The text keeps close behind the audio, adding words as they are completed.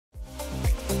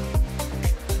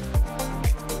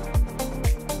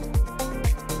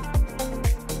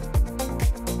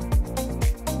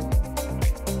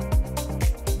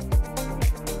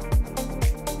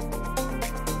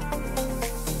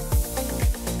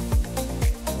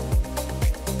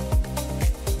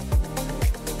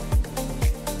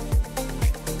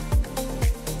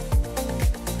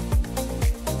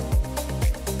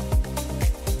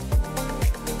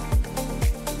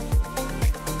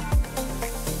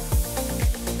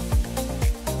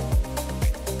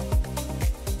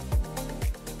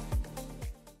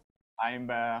I'm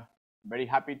very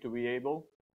happy to be able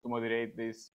to moderate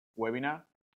this webinar.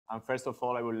 And first of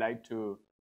all, I would like to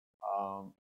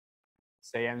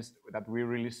say that we're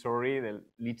really sorry the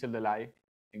little delay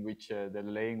in which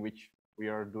we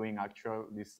are doing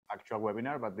this actual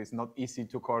webinar, but it's not easy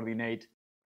to coordinate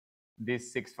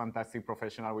these 6 fantastic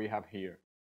professionals we have here.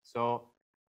 So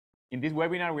in this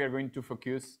webinar, we are going to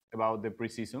focus about the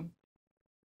pre-season.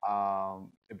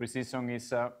 The pre-season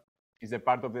is a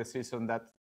part of the season that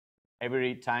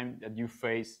every time that you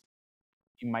face,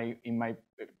 in my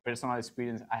personal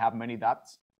experience, I have many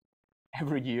doubts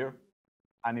every year,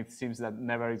 and it seems that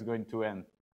never is going to end.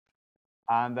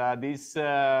 And these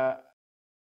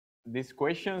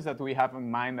questions that we have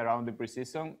in mind around the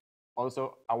pre-season,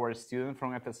 also our students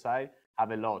from FSI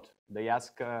have a lot. They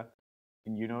ask,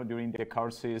 during the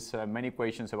courses, many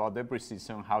questions about the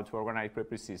pre-season, how to organize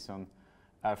pre-season,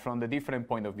 from the different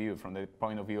point of view, from the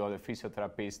point of view of the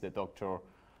physiotherapist, the doctor,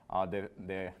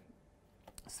 the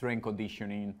strength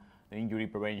conditioning, the injury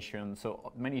prevention,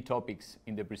 so many topics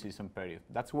in the pre-season period.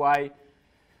 That's why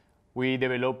we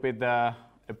developed a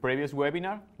previous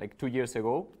webinar, like 2 years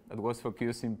ago, that was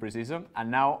focused in pre-season,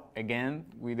 and now, again,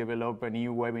 we develop a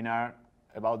new webinar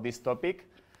about this topic.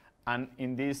 And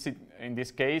in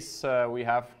this case, we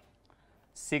have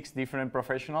 6 different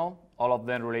professionals, all of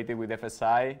them related with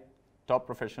FSI, top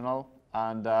professional.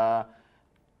 And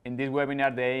in this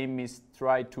webinar, the aim is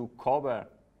try to cover,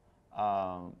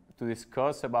 to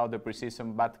discuss about the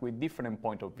pre-season, but with different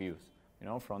point of views,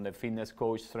 from the fitness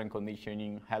coach, strength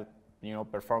conditioning, health,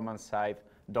 performance side,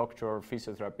 doctor,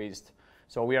 physiotherapist.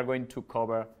 So we are going to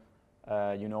cover,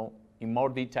 in more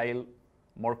detail,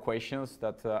 more questions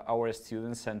that our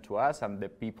students send to us and the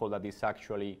people that is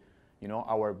actually,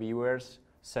 our viewers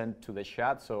send to the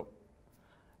chat. So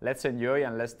let's enjoy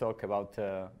and let's talk about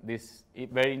this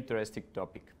very interesting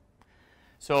topic.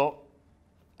 So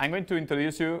I'm going to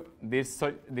introduce you these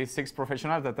 6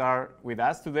 professionals that are with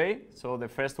us today. So the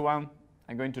first one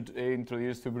I'm going to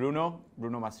introduce to Bruno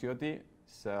Masiotti.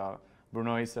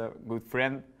 Bruno is a good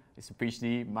friend. He's a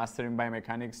PhD, Master in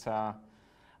Biomechanics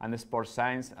and Sports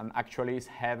Science, and actually is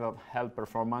head of health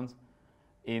performance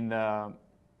in the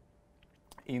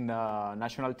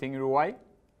national team Uruguay,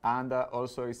 and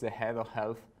also is the head of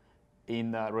health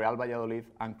in Real Valladolid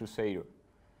and Cruzeiro.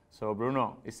 So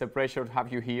Bruno, it's a pleasure to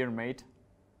have you here, mate.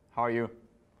 How are you?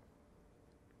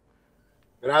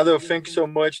 Renato, thank you so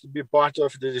much to be part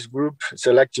of this group,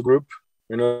 select group.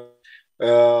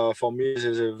 For me,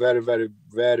 it's a very, very,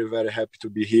 very, very happy to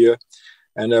be here.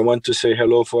 And I want to say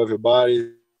hello for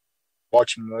everybody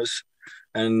watching us.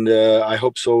 And I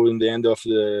hope so in the end of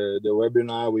the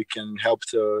webinar, we can help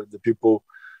the people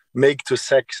make to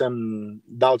sack some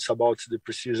doubts about the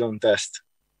pre-season test.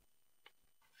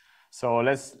 So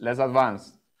let's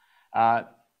advance.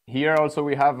 Here also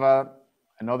we have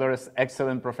another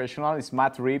excellent professional. It's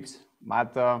Matt Reeves.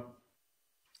 Matt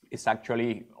is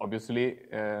actually, obviously,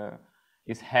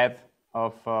 is head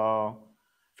of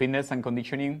fitness and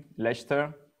conditioning,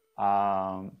 Leicester.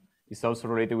 It's also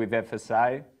related with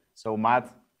FSI. So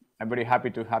Matt, I'm very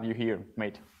happy to have you here,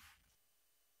 mate.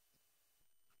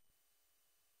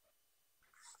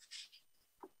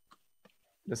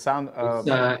 The sound.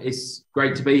 It's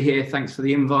great to be here. Thanks for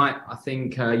the invite. I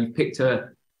think you picked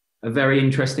a very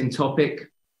interesting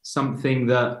topic, something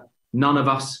that none of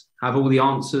us have all the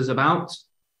answers about,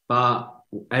 but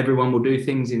everyone will do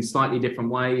things in slightly different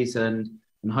ways, and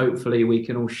hopefully we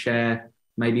can all share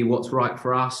maybe what's right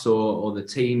for us or the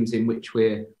teams in which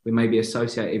we may be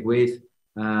associated with.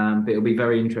 But it'll be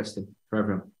very interesting for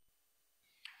everyone.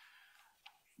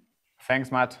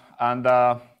 Thanks, Matt. And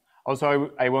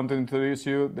also I want to introduce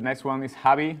you. The next one is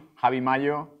Javi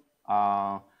Mayo,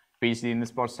 PhD in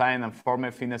sports science and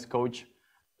former fitness coach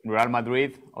in Real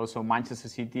Madrid, also Manchester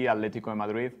City, Atletico de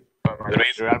Madrid.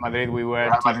 Real Madrid, we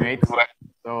were teammates.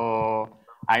 So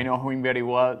I know him very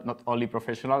well, not only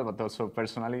professional, but also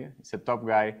personally. He's a top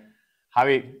guy.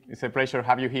 Javi, it's a pleasure to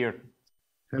have you here.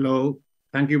 Hello.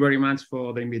 Thank you very much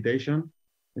for the invitation.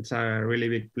 It's a really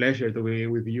big pleasure to be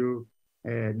with you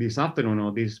this afternoon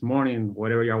or this morning,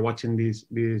 wherever you're watching this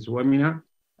webinar.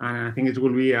 And I think it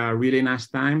will be a really nice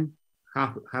time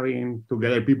having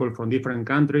together people from different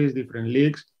countries, different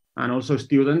leagues, and also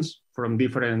students from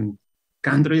different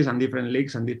countries and different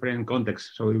leagues and different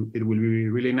contexts. So it will be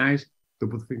really nice to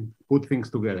put things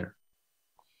together.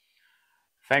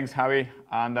 Thanks, Javi.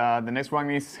 And the next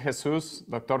one is Jesus,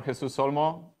 Dr. Jesus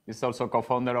Olmo. He's also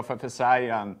co-founder of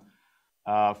FSI and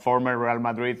former Real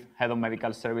Madrid head of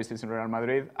medical services in Real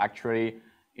Madrid. Actually,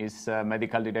 is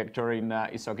medical director in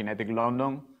Isokinetic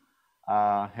London.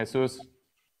 Jesus,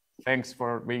 thanks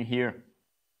for being here.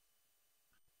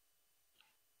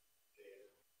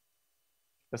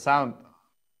 The sound.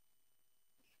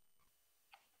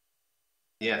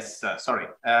 Yes, sorry.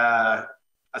 I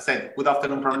said good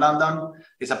afternoon from London.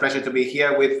 It's a pleasure to be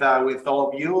here with all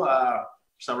of you,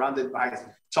 surrounded by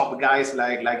top guys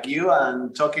like you,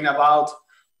 and talking about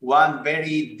one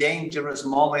very dangerous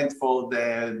moment for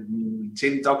the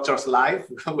team doctor's life,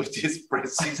 which is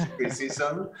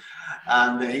pre-season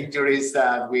and the injuries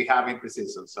that we have in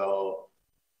pre-season. So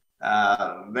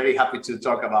very happy to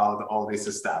talk about all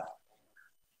this stuff.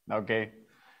 Okay,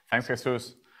 thanks,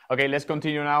 Jesus. Okay, let's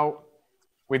continue now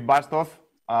with Barstov.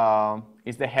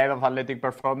 He's the head of athletic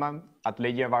performance at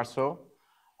Legia Warsaw.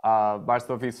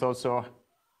 Barstov is also,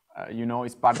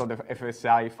 is part of the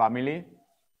FSI family.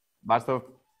 Barstov,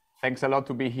 thanks a lot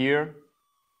to be here.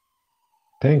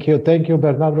 Thank you,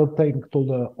 Bernardo. Thank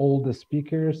to all the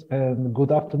speakers, and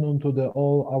good afternoon to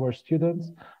all our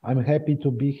students. I'm happy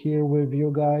to be here with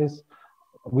you guys.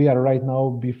 We are right now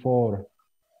before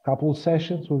couple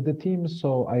sessions with the team,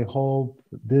 so I hope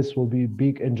this will be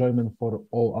big enjoyment for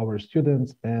all our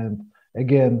students. And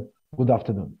again, good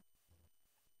afternoon.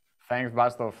 Thanks,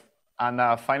 Barstov. And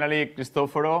finally,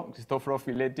 Cristoforo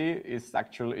Filetti is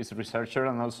a researcher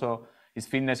and also is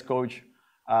fitness coach,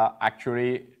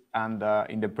 actually, and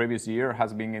in the previous year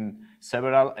has been in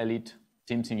several elite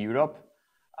teams in Europe.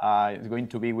 He's going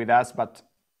to be with us, but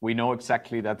we know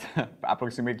exactly that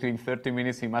approximately in 30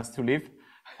 minutes he must to leave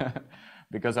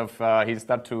because of his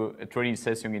start to a training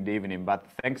session in the evening. But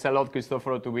thanks a lot,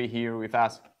 Cristoforo, to be here with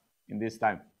us in this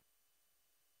time.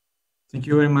 Thank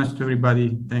you very much to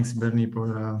everybody. Thanks, Bernie,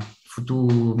 for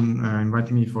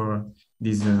inviting me for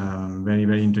this very,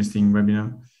 very interesting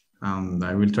webinar.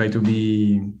 I will try to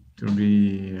be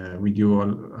with you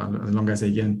all as long as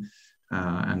I can.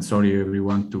 And sorry,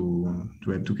 everyone, to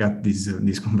have to cut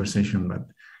this conversation, but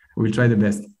we'll try the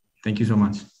best. Thank you so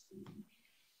much.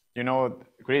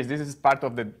 Chris, this is part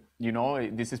of the,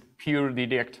 this is pure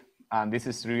direct, and this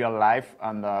is real life,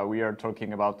 and we are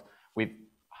talking about with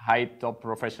high top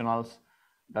professionals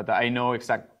that I know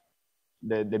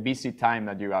the busy time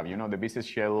that you have, the busy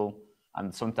schedule,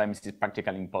 and sometimes it's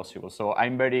practically impossible. So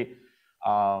I'm very,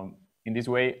 in this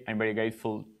way, I'm very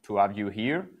grateful to have you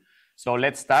here. So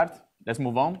let's start. Let's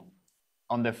move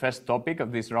on the first topic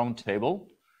of this roundtable.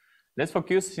 Let's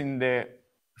focus in the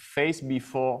phase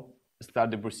before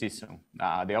start the preseason,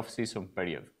 the off-season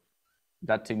period.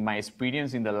 That in my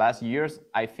experience in the last years,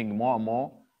 I think more and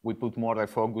more we put more the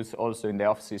focus also in the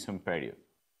off-season period.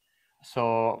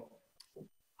 So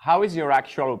how is your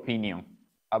actual opinion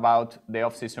about the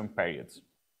off-season periods?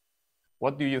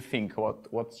 What do you think?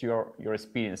 What's your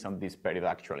experience on this period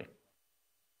actually?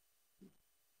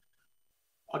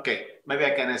 Okay, maybe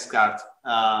I can start.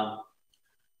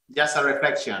 Just a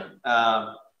reflection.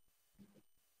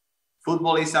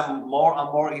 Football is a more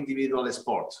and more individual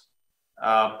sport.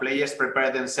 Players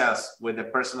prepare themselves with the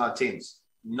personal teams,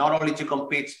 not only to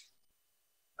compete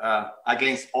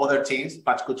against other teams,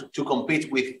 but to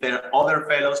compete with their other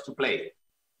fellows to play,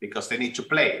 because they need to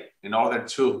play in order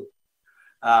to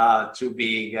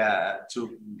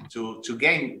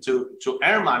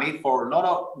earn money for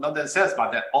not themselves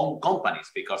but their own companies,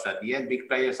 because at the end big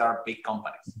players are big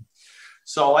companies.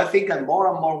 So I think more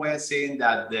and more we're seeing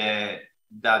that the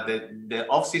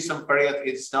off-season period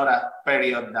is not a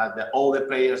period that all the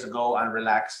players go and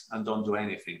relax and don't do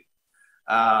anything.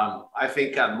 I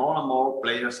think more and more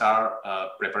players are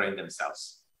preparing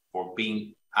themselves for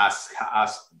being as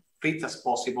fit as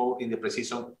possible in the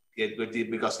preseason,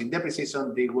 because in the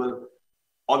preseason they will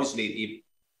obviously,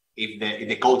 if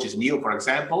the coach is new, for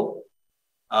example,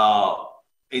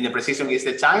 in the preseason is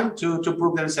the time to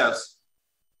prove themselves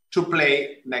to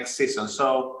play next season.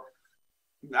 So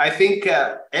I think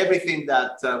everything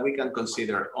that we can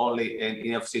consider only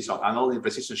in off-season and only in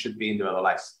preseason should be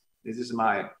individualized. This is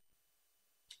my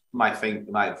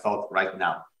thought right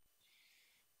now.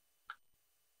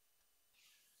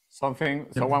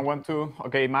 Someone want to?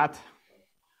 Okay, Matt.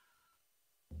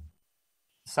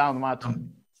 Sound, Matt.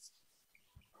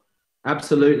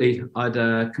 Absolutely,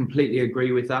 I'd completely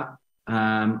agree with that.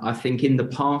 I think in the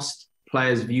past,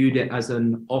 players viewed it as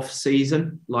an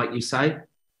off-season, like you say.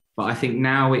 But I think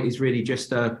now it is really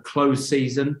just a closed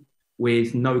season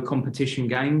with no competition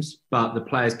games, but the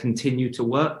players continue to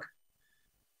work.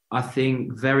 I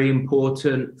think very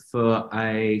important for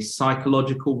a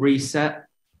psychological reset,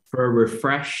 for a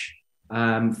refresh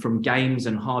from games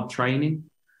and hard training,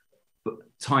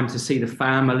 time to see the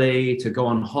family, to go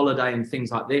on holiday and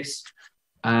things like this.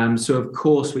 So of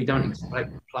course, we don't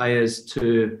expect players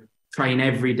to train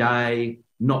every day,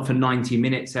 not for 90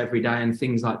 minutes every day and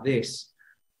things like this.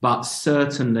 But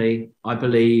certainly, I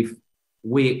believe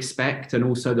we expect, and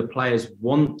also the players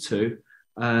want to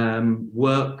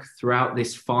work throughout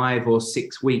this 5 or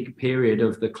 6 week period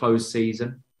of the closed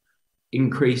season,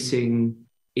 increasing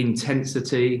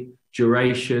intensity,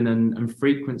 duration and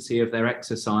frequency of their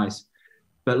exercise.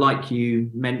 But like you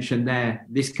mentioned there,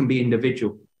 this can be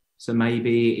individual. So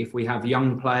maybe if we have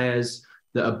young players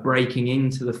that are breaking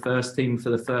into the first team for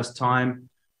the first time,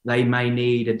 they may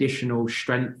need additional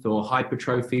strength or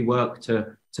hypertrophy work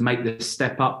to make the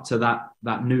step up to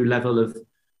that new level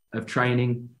of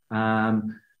training.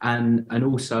 And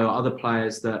also other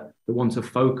players that want to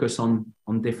focus on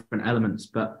different elements.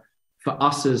 But for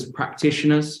us as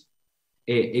practitioners,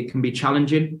 it can be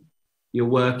challenging. You're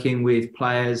working with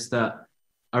players that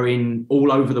are in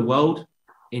all over the world,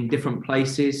 in different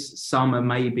places. Some are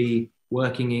maybe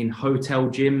working in hotel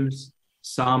gyms.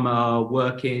 Some are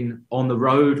working on the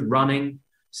road, running.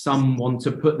 Some want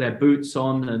to put their boots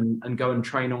on and go and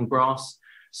train on grass.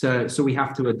 So we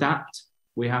have to adapt.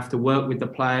 We have to work with the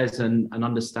players and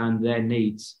understand their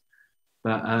needs.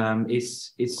 But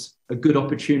it's a good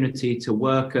opportunity to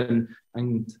work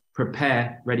and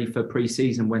prepare ready for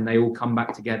pre-season when they all come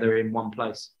back together in one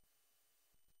place.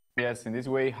 Yes, in this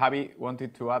way, Javi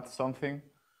wanted to add something.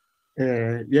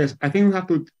 Yes, I think we have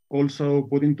to also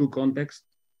put into context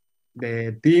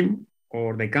the team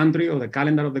or the country or the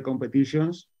calendar of the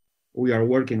competitions we are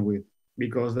working with,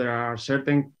 because there are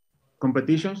certain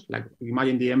competitions, like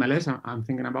imagine the MLS, I'm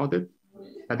thinking about it,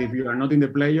 that if you are not in the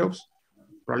playoffs,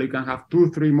 probably can have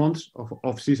 2-3 months of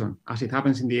off season, as it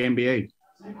happens in the NBA,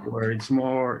 where it's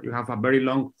more, you have a very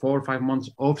long 4 or 5 months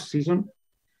off season.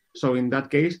 So in that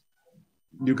case,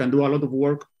 you can do a lot of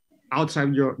work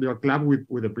outside your club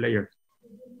with the player.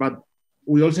 But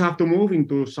we also have to move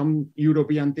into some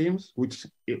European teams, which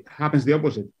it happens the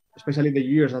opposite, especially the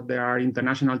years that there are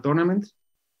international tournaments.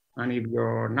 And if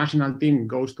your national team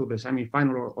goes to the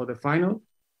semi-final or the final,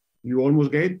 you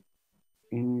almost get,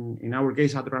 in our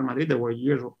case at Real Madrid, there were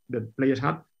years the players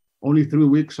had only 3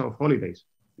 weeks of holidays.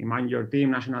 Imagine your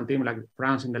team, national team, like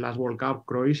France in the last World Cup,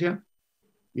 Croatia,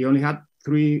 they only had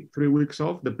three weeks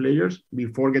off, the players,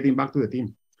 before getting back to the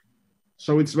team.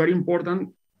 So it's very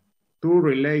important to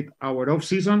relate our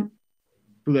off-season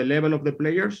to the level of the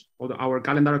players or our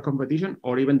calendar of competition,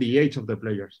 or even the age of the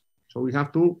players. So we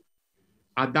have to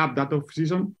adapt that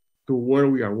off-season to where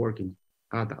we are working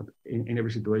in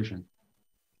every situation.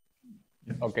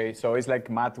 Okay, so it's like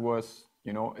Matt was,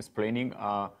 explaining.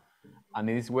 And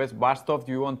in this way, Barstov,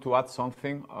 do you want to add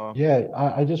something? Yeah,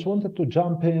 I just wanted to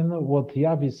jump in what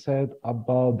Yavi said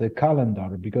about the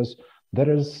calendar, because there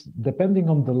is, depending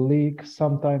on the league,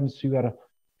 sometimes you are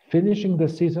finishing the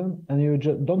season and you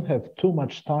just don't have too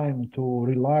much time to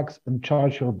relax and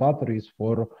charge your batteries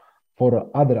for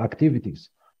other activities.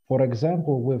 For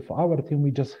example, with our team,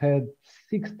 we just had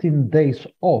 16 days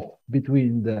off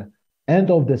between the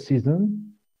end of the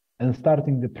season and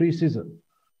starting the preseason.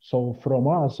 So from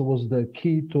us was the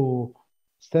key to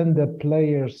send the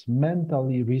players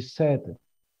mentally reset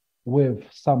with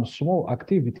some small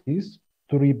activities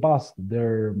to reboost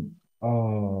their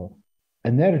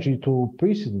energy to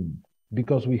preseason,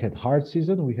 because we had hard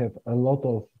season, we have a lot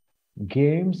of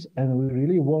games, and we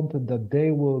really wanted that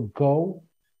they will go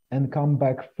and come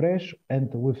back fresh and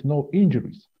with no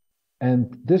injuries.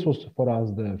 And this was for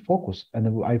us the focus.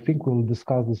 And I think we'll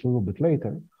discuss this a little bit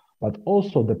later. But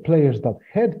also the players that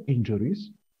had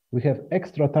injuries, we have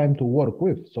extra time to work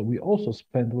with. So we also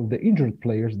spent with the injured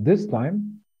players this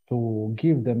time to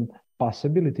give them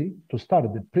possibility to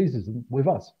start the preseason with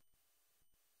us.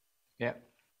 Yeah.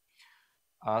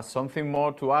 Something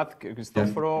more to add,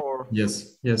 Cristoforo? Yeah. Or?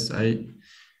 Yes. I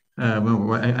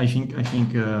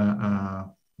think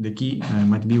the key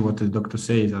might be what the doctor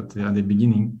says at the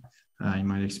beginning. In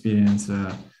my experience,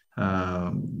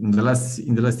 in the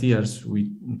last years,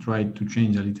 we tried to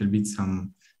change a little bit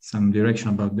some direction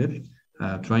about that,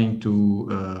 trying to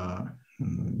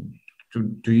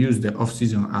use the off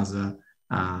season as a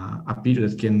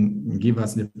period that can give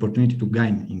us the opportunity to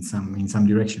gain in some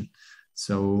direction.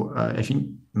 So I think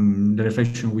the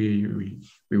reflection we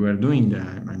were doing,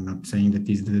 I'm not saying that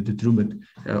is the truth, but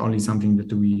only something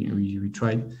that we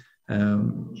tried.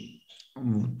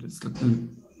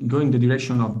 Going the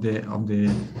direction of the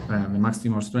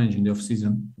maximum strength in the off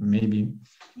season maybe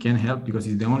can help, because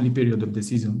it's the only period of the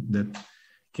season that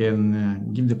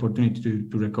can give the opportunity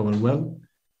to recover well,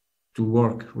 to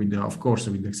work with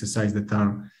the exercise that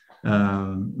are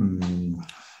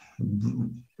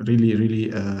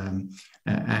really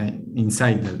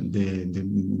inside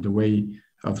the way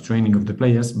of training of the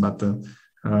players. But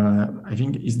I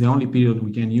think it's the only period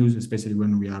we can use, especially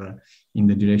when we are in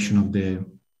the direction of the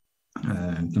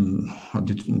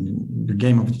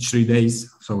game of 3 days.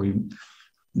 So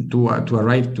to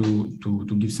arrive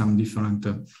to give some different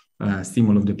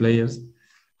stimuli of the players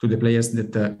to the players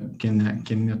that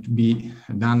cannot be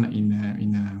done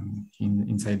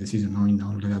inside the season or in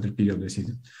all the other period of the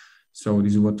season. So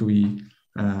this is what we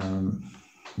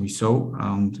saw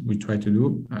and we try to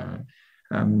do.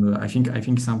 I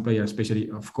think some players, especially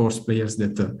of course players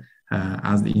that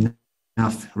has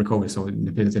enough recovery, so in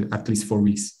the period at least 4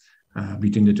 weeks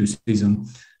between the two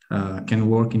seasons, can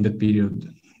work in that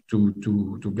period to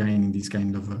gain this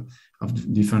kind of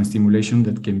different stimulation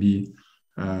that can be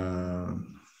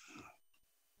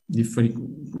different.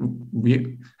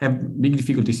 We have big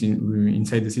difficulties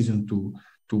inside the season to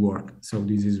work. So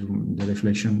this is the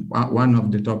reflection. One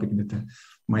of the topics that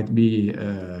might be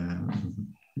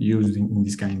used in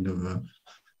this kind of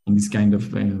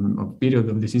period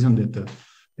of the season that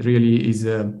really is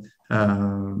the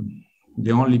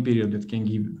only period that can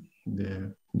give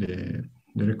the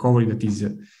recovery that is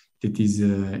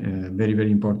very,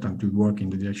 very important to work in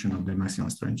the direction of the maximum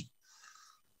strength.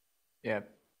 Yeah,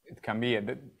 it can be.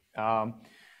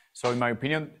 So in my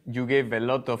opinion, you gave a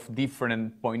lot of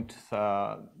different points.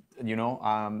 I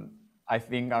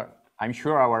think I'm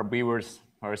sure our viewers,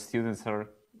 our students are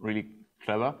really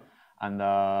clever, and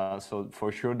so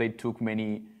for sure they took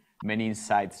many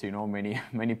insights.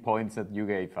 Many points that you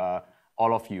gave,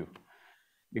 all of you.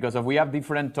 Because we have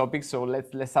different topics, so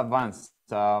let's advance.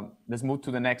 Let's move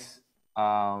to the next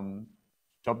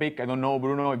topic. I don't know,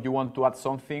 Bruno, if you want to add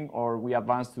something, or we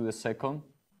advance to the second.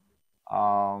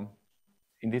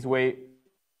 In this way,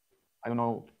 I don't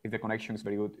know if the connection is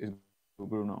very good. Is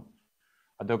Bruno?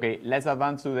 But okay, let's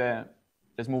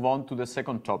move on to the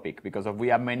second topic because we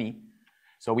have many.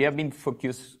 So we have been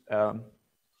focused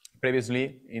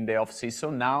previously in the off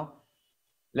season. Now,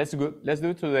 let's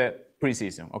do to the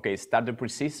pre-season. Okay, start the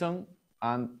pre-season,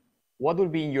 and what will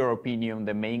be, in your opinion,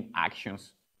 the main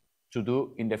actions to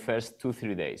do in the first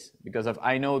 2-3 days? Because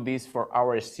I know this for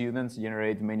our students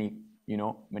generate many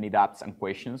doubts and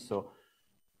questions. So,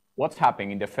 what's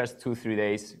happening in the first 2-3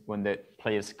 days when the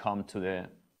players come to the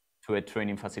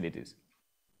training facilities?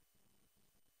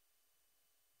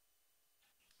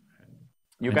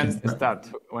 You can start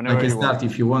whenever you want. I can start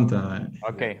if you want.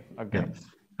 Okay. Yeah.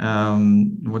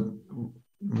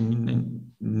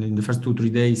 In the first 2-3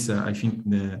 days, I think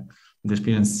the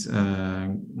experience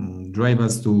drive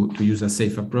us to use a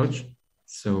safe approach.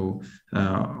 So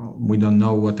we don't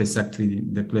know what exactly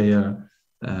the player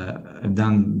have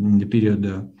done in the period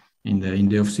in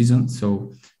the off season.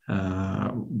 So,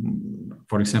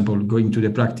 for example, going to the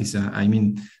practice,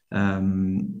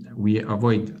 we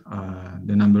avoid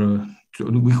the number.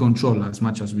 We control as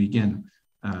much as we can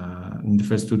in the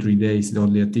first 2-3 days all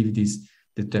the activities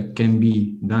that can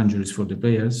be dangerous for the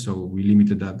players. So we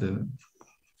limited that.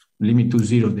 Limit to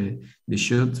 0 the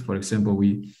shoot. For example,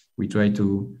 we try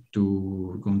to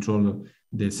control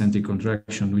the eccentric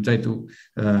contraction. We try to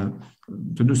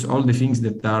do all the things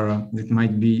that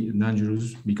might be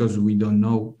dangerous because we don't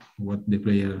know what the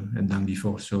player had done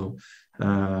before. So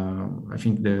I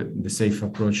think the safe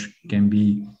approach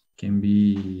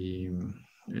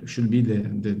should be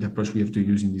the approach we have to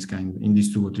use in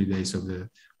these 2 or 3 days of the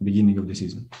beginning of the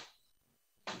season.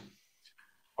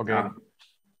 Okay.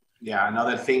 Yeah,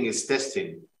 another thing is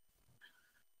testing.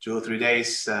 2 or 3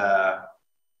 days,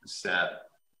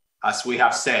 as we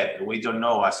have said, we don't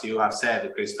know, as you have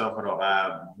said, Cristoforo,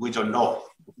 we don't know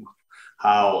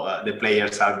how the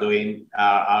players are doing,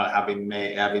 have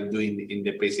been doing in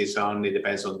the preseason. It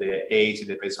depends on the age, it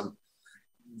depends on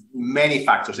many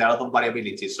factors, a lot of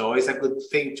variability. So it's a good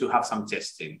thing to have some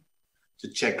testing to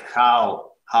check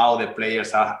how the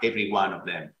players are, every one of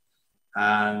them.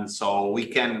 And so we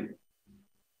can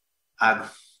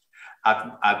as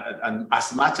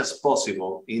much as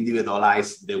possible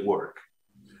individualize the work.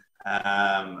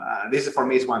 This for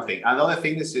me is one thing. Another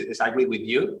thing is I agree with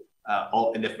you.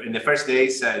 In the first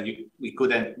days, we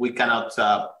cannot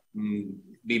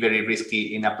be very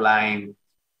risky in applying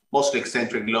mostly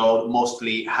eccentric load,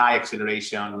 mostly high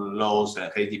acceleration loads,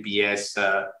 high DPS,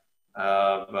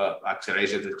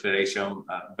 acceleration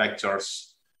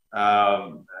vectors.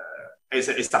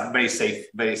 It's a very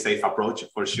safe approach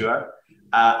for sure.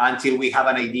 Until we have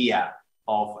an idea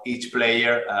of each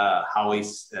player, how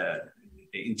is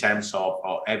in terms of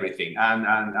everything,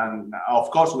 and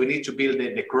of course we need to build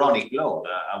the chronic load.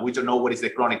 We don't know what is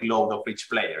the chronic load of each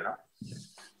player. No?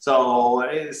 So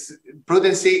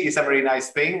prudency is a very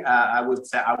nice thing. I would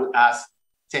ask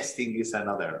testing is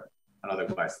another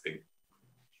nice thing.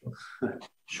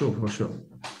 Sure, for sure.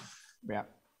 Yeah.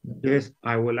 Yes,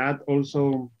 I will add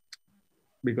also,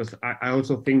 because I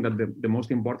also think that the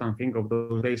most important thing of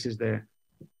those days is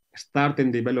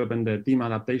starting developing the team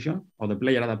adaptation or the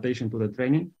player adaptation to the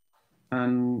training.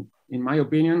 And in my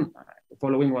opinion,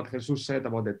 following what Jesus said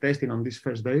about the testing on these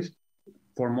first days,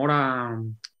 for more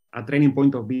a training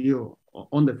point of view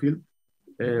on the field,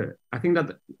 I think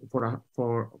that for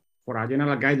a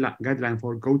general guideline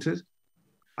for coaches,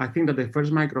 I think that the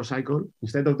first microcycle,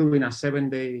 instead of doing a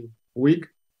 7-day week,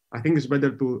 I think it's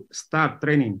better to start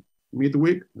training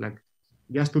midweek, like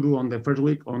just to do on the first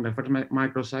week, on the first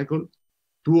microcycle,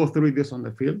 2 or 3 days on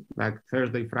the field, like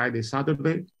Thursday, Friday,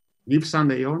 Saturday, leave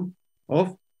Sunday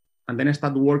off, and then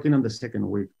start working on the second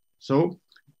week. So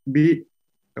be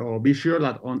sure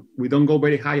that we don't go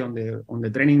very high on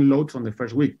the training loads on the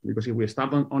first week, because if we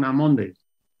start on a Monday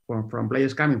from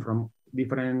players coming from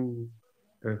different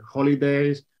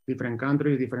holidays, different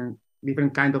countries,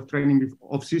 different kind of training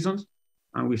off seasons,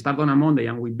 and we start on a Monday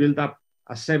and we build up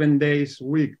a 7 days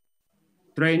week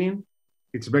training,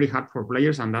 it's very hard for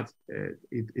players, and that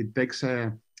it takes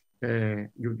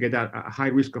you get a high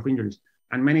risk of injuries.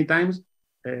 And many times,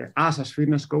 us as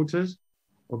fitness coaches,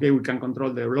 okay, we can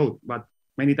control the load, but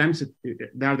many times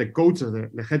they are the coaches,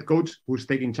 the head coach who's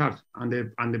taking charge, and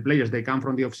the players, they come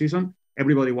from the off season.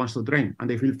 Everybody wants to train and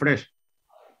they feel fresh,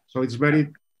 so it's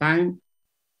very time.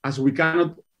 As we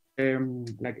cannot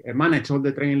manage all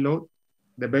the training load,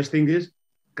 the best thing is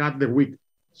cut the week,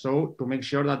 so to make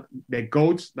sure that the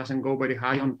coach doesn't go very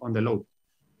high on the load.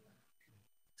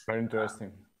 Very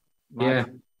interesting. Yeah,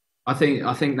 I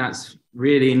think that's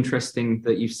really interesting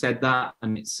that you've said that,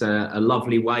 and it's a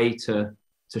lovely way to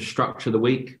structure the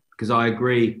week, because I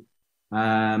agree.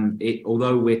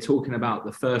 Although we're talking about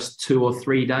the first 2 or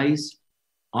 3 days,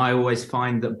 I always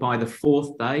find that by the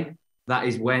 4th day, that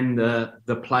is when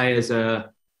the players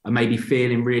are maybe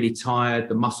feeling really tired,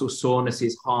 the muscle soreness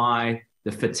is high,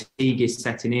 the fatigue is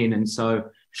setting in. And so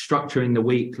structuring the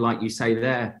week, like you say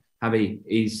there, Javi,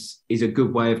 is a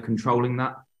good way of controlling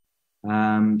that.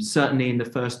 Certainly in the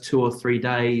first 2 or 3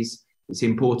 days, it's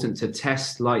important to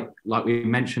test, like we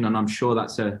mentioned, and I'm sure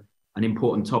that's an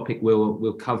important topic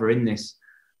we'll cover in this.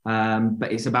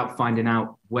 But it's about finding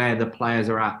out where the players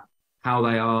are at, how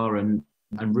they are, and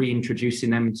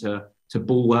reintroducing them to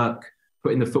ball work,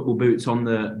 putting the football boots on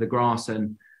the grass.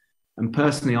 And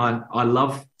personally, I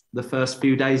love the first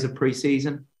few days of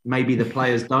pre-season. Maybe the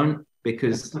players don't,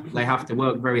 because they have to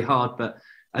work very hard. But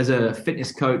as a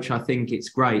fitness coach, I think it's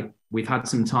great. We've had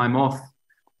some time off.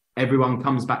 Everyone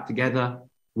comes back together.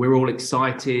 We're all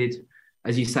excited.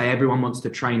 As you say, everyone wants to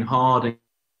train hard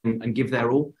and give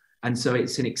their all. And so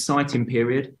it's an exciting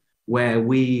period where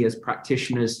we as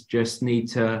practitioners just need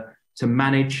to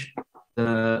manage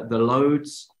the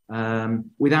loads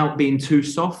without being too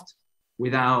soft,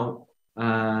 without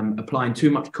applying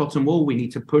too much cotton wool. We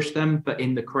need to push them, but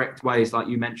in the correct ways, like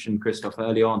you mentioned, Christoph,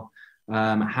 early on.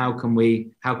 How can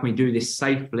we do this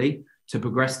safely to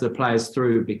progress the players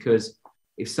through? Because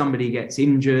if somebody gets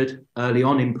injured early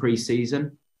on in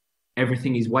pre-season,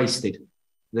 everything is wasted.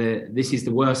 This is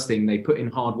the worst thing. They put in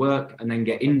hard work and then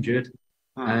get injured,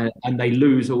 and they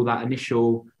lose all that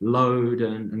initial load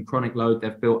and chronic load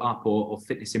they've built up, or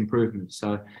fitness improvement.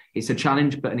 So it's a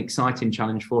challenge, but an exciting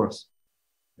challenge for us.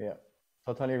 Yeah,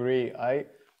 totally agree.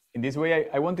 In this way,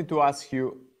 I wanted to ask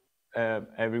you,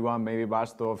 everyone, maybe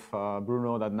Barstov,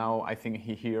 Bruno, that now I think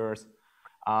he hears.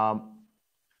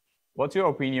 What's your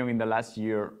opinion in the last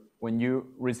year when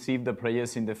you received the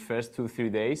players in the first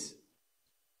 2-3 days?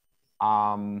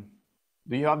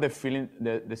 Do you have the feeling,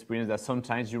 the experience that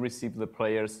sometimes you receive the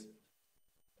players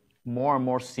more and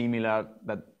more similar,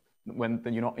 that when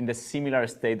in the similar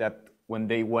state that when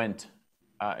they went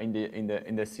in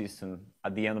the season,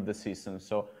 at the end of the season?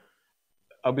 So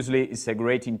obviously it's a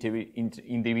great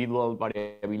individual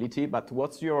variability, but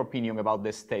what's your opinion about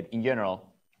the state in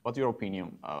general? What's your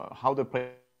opinion? How the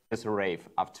players arrive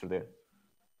after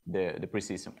the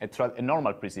preseason, a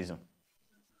normal preseason?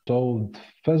 So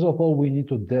first of all, we need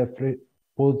to definitely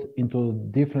put into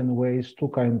different ways two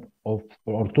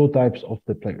types of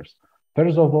the players.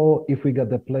 First of all, if we get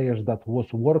the players that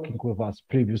was working with us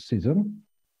previous season,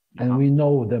 and we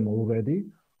know them already,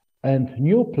 and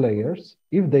new players,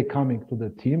 if they coming to the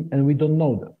team and we don't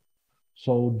know them.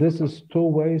 So this is two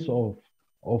ways of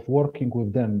working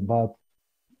with them, but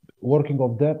working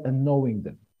of them and knowing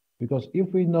them. Because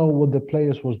if we know what the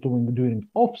players was doing during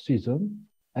off season,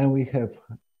 and we have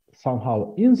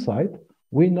somehow insight,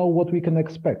 we know what we can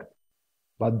expect.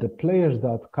 But the players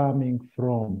that coming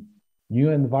from new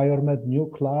environment,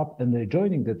 new club, and they're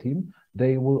joining the team,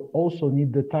 they will also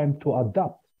need the time to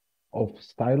adapt of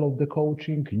style of the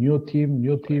coaching, new team,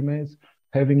 new teammates,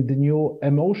 having the new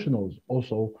emotionals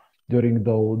also during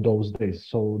those days.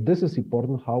 So this is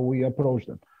important how we approach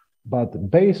them. But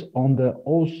based on the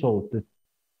also the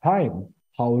time,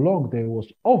 how long they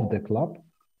was off the club,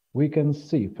 we can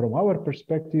see from our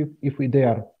perspective, if they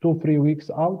are 2-3 weeks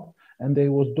out and they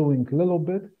was doing a little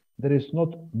bit, there is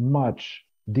not much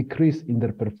decrease in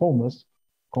their performance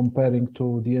comparing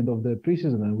to the end of the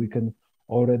preseason. And we can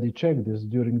already check this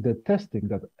during the testing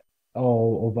that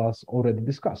all of us already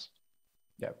discussed.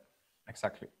 Yeah,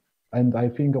 exactly. And I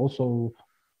think also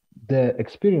the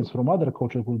experience from other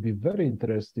coaches will be very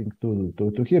interesting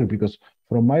to hear, because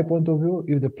from my point of view,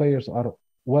 if the players are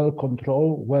well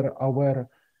controlled, well aware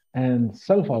and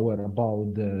self-aware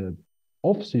about the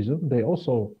off-season, they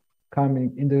also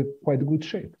coming in the quite good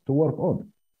shape to work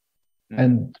on.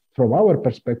 And from our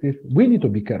perspective, we need to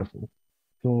be careful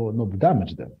to not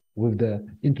damage them with the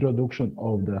introduction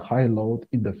of the high load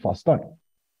in the fast time.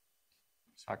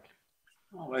 Exactly.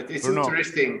 Oh, but it's Bruno.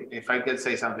 interesting, if I can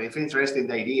say something, it's interesting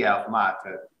the idea of Matt.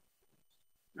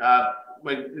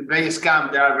 When players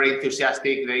come, they are very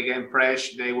enthusiastic, they get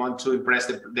impressed, they want to impress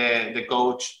the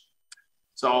coach.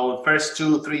 So first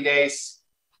 2-3 days,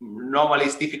 normally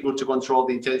it's difficult to control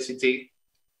the intensity.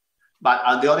 But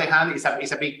on the other hand, it's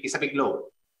a big load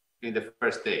in the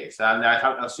first days. And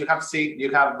as you have seen,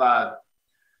 you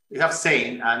have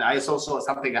seen, and it's also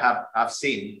something I have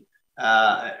seen.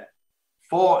 In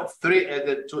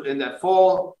the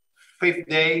 4th-5th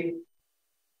day,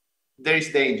 there is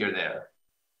danger there,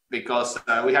 because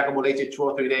we accumulated 2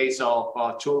 or 3 days of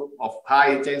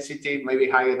high intensity, maybe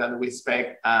higher than we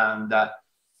expect, and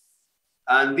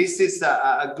this is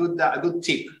a good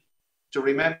tip to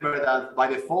remember that by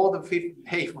the 4th or 5th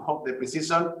day of the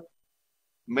preseason,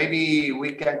 maybe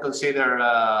we can consider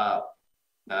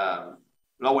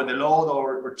lower the load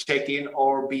or check in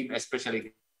or be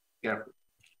especially careful.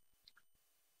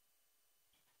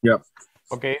 Yeah.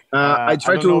 Okay. I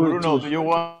try don't to know, Bruno, do you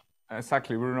want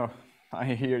exactly, Bruno?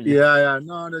 I hear you. Yeah.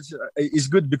 No, that's it's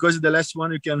good, because the last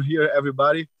one you can hear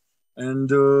everybody and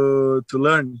to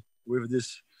learn with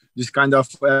this kind of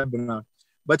webinar.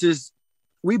 But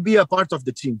we be a part of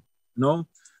the team, you know.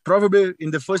 Probably in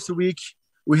the first week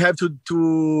we have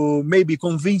to maybe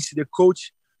convince the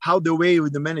coach how the way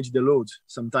we manage the load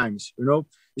sometimes, you know,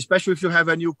 especially if you have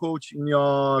a new coach in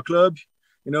your club.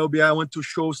 You know, I want to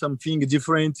show something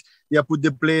different. Yeah, put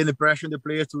the pressure on the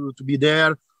players to be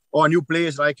there, or new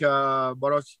players like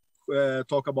Boros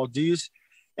talk about this.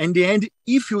 In the end,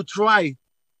 if you try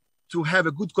to have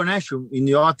a good connection in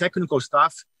your technical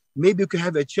staff, maybe you can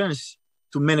have a chance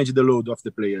to manage the load of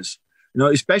the players. You know,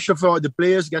 especially for the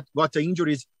players got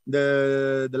injuries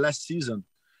the last season.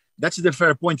 That's the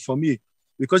fair point for me,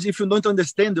 because if you don't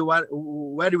understand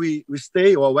where we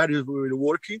stay or where we're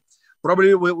working,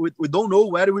 probably we don't know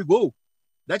where we go.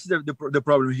 That's the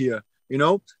problem here. You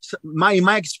know, so in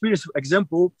my experience, for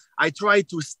example, I try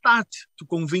to start to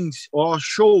convince or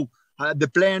show the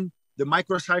plan, the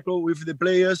microcycle with the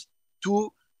players,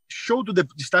 to show to the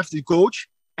staff, the coach.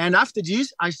 And after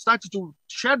this, I started to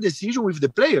share decision with the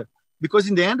player, because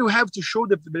in the end, we have to show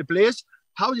the players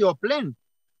how your plan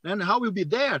and how we'll be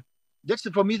there. That's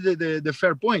for me the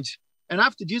fair point. And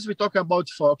after this, we talk about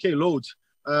load.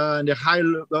 And the high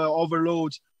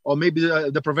overload, or maybe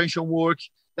the prevention work.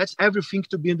 That's everything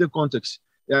to be in the context.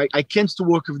 I can't to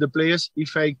work with the players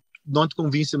if I don't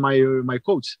convince my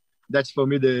coach. That's for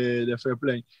me the fair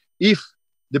play. If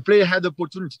the player had the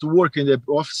opportunity to work in the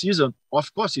off season,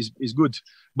 of course is good.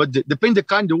 But depend the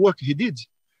kind of work he did,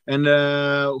 and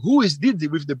who did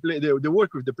with the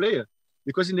work with the player.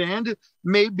 Because in the end,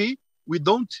 maybe we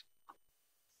don't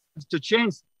have the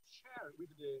chance to share with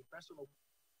the personal.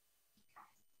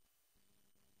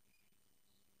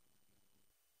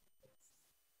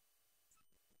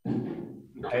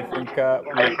 I think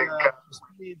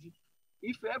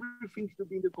if everything to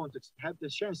be in the context, have the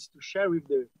chance to share with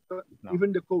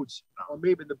even the coach, or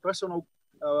maybe the personal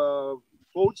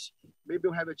coach, maybe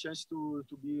we'll have a chance to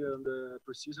be on the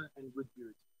preseason and good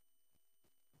period.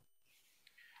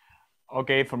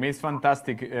 Okay, for me it's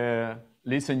fantastic.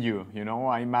 Listen, you know,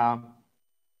 I'm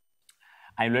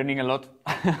learning a lot.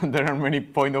 There are many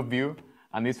point of view,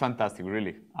 and it's fantastic,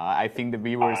 really. I think the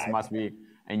viewers must be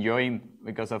enjoying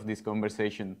because of this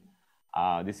conversation.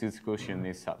 This discussion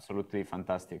is absolutely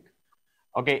fantastic.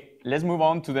 Okay, let's move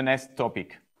on to the next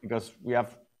topic, because we are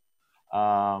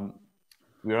a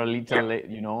little late,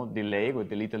 you know, delay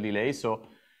with a little delay. So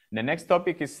the next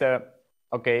topic is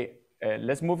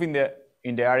let's move in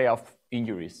the area of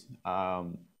injuries.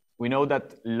 We know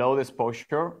that load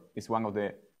exposure is one of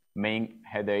the main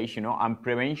headaches, you know, and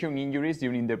prevention injuries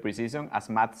during the preseason, as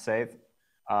Matt said,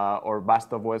 or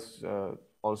Bastov was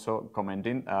also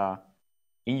commenting,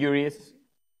 injuries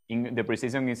in the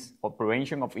preseason is, or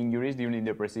prevention of injuries during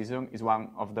the preseason is one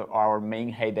of our main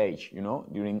headaches, you know,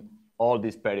 during all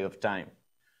this period of time.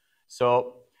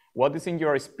 So what is in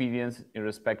your experience in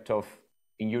respect of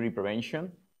injury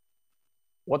prevention?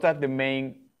 What are the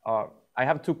main, I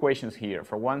have two questions here.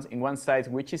 For one, in one side,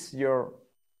 which is your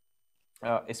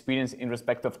experience in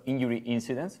respect of injury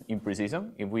incidents in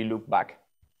preseason, if we look back?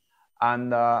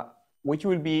 And which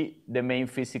will be the main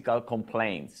physical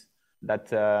complaints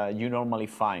that you normally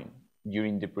find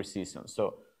during the preseason?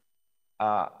 So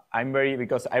I'm very,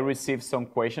 because I received some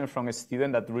questions from a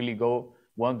student that really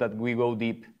want that we go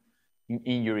deep in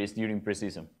injuries during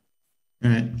preseason.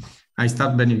 I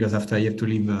start, Benny, because after I have to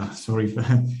leave, sorry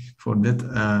for that.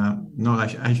 No,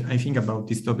 I think about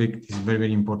this topic. It's very,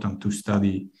 very important to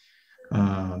study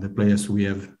the players we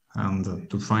have and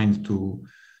to find, to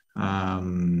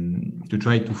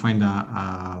try to find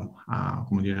a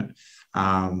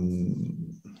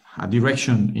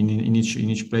direction in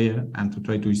each player, and to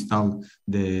try to install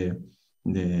the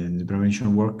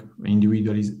prevention work,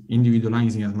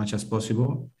 individualizing as much as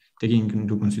possible, taking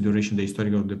into consideration the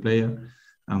history of the player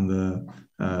and the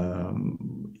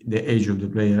age of the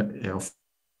player. Of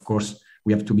course,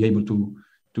 we have to be able to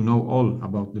know all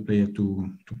about the player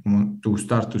to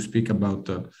start to speak about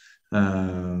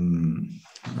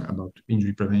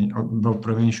injury prevention, about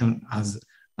prevention as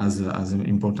an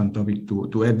important topic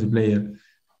to add the player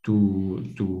to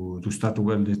start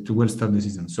to start the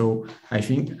season. So I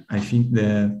think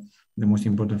the most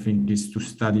important thing is to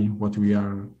study what we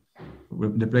are,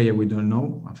 the player we don't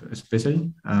know,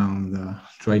 especially, and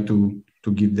try to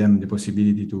give them the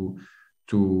possibility to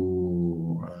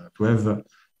have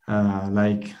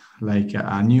like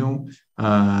a new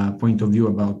point of view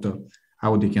about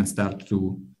how they can start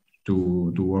to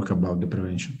work about the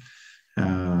prevention.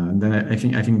 Then I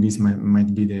think this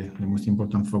might be the most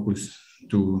important focus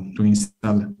to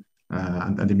install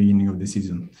at the beginning of the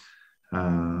season.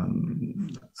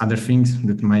 Other things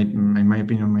that in my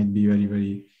opinion, might be very,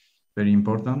 very, very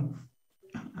important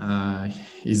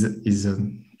is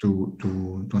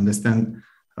to understand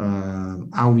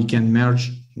how we can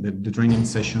merge the training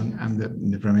session and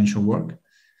the prevention work.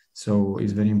 So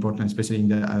it's very important, especially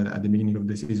at the beginning of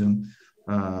the season,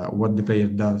 what the player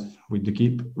does with the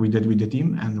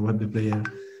team, and what the player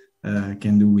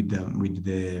can do with the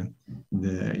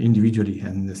individually,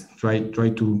 and try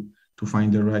to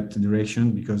find the right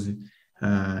direction, because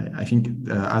I think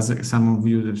as some of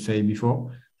you say before,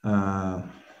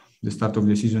 the start of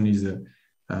the season is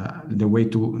the way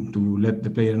to let the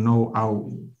player know how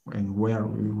and where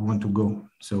we want to go.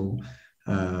 So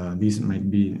this might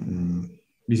be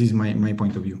this is my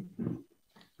point of view.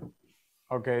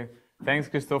 Okay, thanks,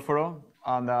 Cristoforo.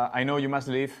 And I know you must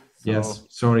leave. So yes,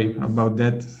 sorry about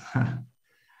that.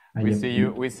 we see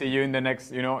you in the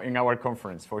next, in our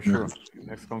conference for sure.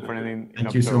 Next conference in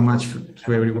Thank you so much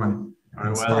to everyone.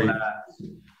 Very sorry. well.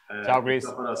 Ciao, Chris.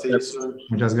 See you soon.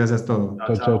 Muchas gracias a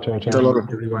todos. Ciao,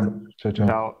 Everyone.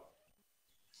 ciao.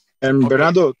 And Okay.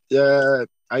 Bernardo,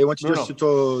 I want Bruno. just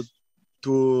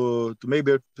to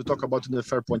maybe to talk about the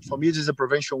fair point. For me, this is a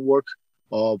prevention work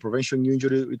or prevention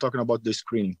injury. We're talking about the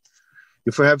screening.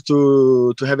 If we have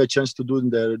to have a chance to do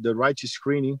the right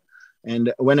screening,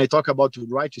 and when I talk about the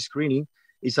right screening,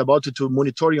 it's about to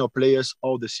monitor your players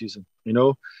all the season. You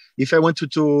know, if I want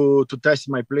to test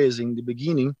my players in the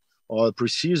beginning or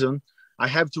preseason, I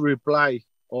have to reply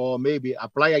or maybe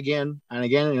apply again and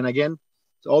again and again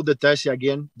all the tests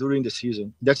again during the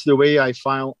season. That's the way I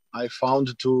found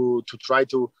to try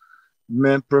to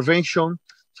prevention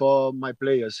for my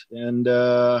players, and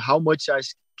how much I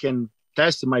can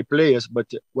test my players. But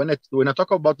when I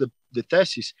talk about the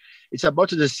tests, it's about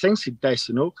the sensing test,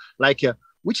 you know, like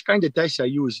which kind of test I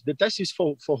use. The test is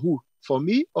for who? For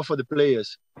me or for the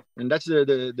players? And that's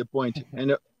the point.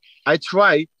 And I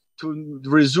try to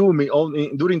resume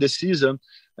during the season,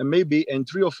 and maybe in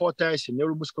 3 or 4 tests,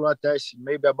 neuromuscular tests,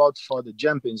 maybe about for the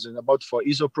jumpings and about for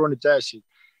isoprone tests,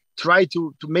 try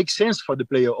to make sense for the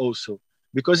player also.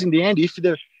 Because in the end, if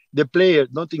the player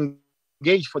don't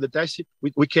engage for the test,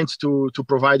 we can't to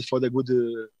provide for the good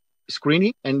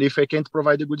screening. And if I can't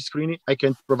provide the good screening, I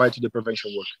can't provide to the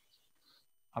prevention work.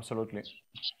 Absolutely.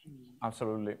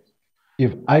 Absolutely.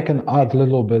 If I can add a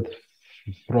little bit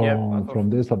from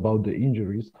this about the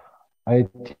injuries,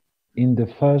 in the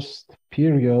first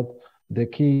period, the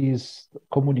key is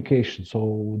communication.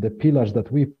 So the pillars that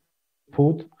we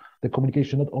put, the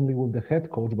communication not only with the head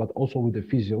coach, but also with the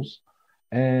physios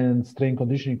and strength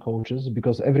conditioning coaches,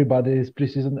 because everybody is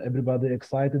preseason, everybody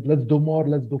excited. Let's do more,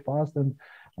 let's do fast. And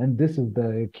this is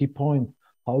the key point,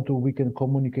 how we can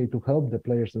communicate to help the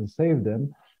players and save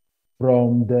them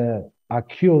from the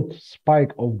acute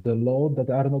spike of the load that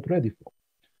are not ready for.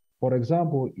 For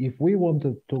example, if we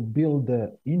wanted to build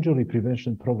the injury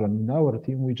prevention program in our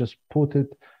team, we just put it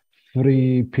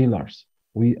 3 pillars.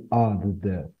 We add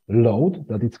the load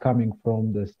that is coming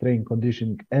from the strength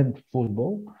conditioning and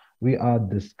football. We add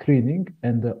the screening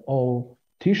and the all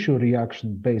tissue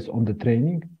reaction based on the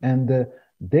training and the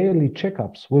daily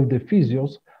checkups with the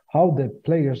physios, how the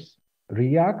players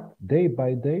react day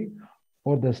by day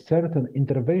for the certain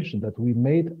intervention that we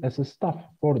made as a staff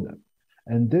for them.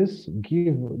 And this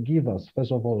give us,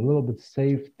 first of all, a little bit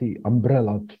safety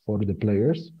umbrella for the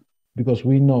players, because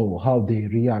we know how they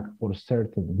react for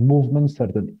certain movements,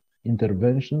 certain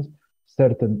interventions,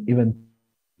 certain even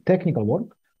technical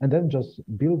work, and then just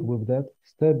build with that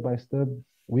step by step,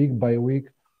 week by week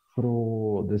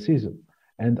through the season.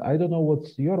 And I don't know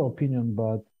what's your opinion,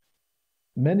 but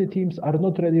many teams are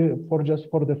not ready for just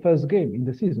for the first game in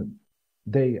the season.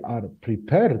 They are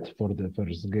prepared for the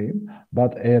first game,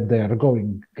 but they are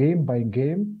going game by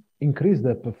game, increase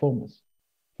their performance.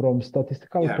 From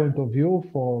statistical point of view,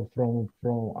 from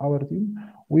our team,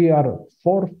 we are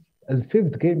 4th and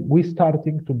 5th game. We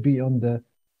starting to be on the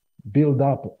build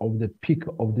up of the peak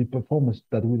of the performance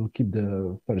that will keep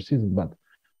the first season. But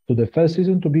to the first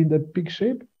season to be in the peak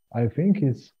shape, I think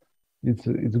it's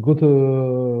good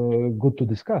to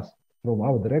discuss from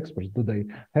our experts. Do they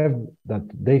have that?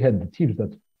 They had the teams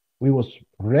that we was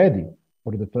ready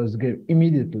for the first game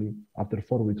immediately after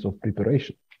 4 weeks of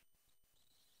preparation.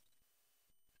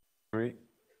 Great.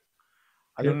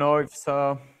 I don't know if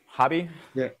Javi.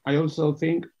 Yeah, I also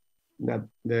think that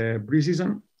the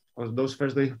preseason, or those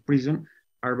first days of preseason,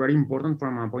 are very important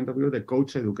from a point of view of the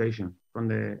coach education, from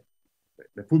the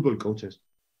football coaches,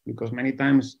 because many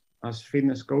times as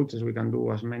fitness coaches we can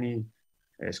do as many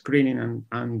screening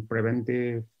and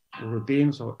preventive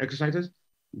routines or exercises,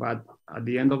 but at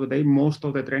the end of the day, most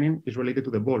of the training is related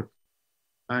to the ball.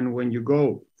 And when you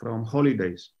go from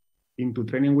holidays into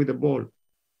training with the ball,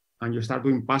 and you start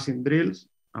doing passing drills,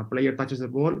 a player touches the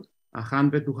ball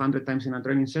 100, 200 times in a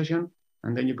training session,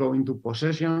 and then you go into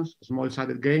possessions,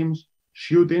 small-sided games,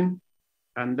 shooting,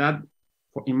 and that,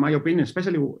 in my opinion,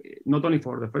 especially not only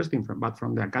for the first team, but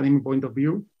from the academy point of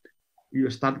view, you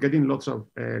start getting lots of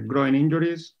groin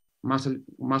injuries, muscle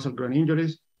groin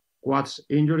injuries, quads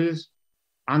injuries,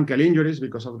 ankle injuries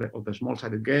because of the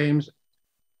small-sided games.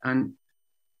 And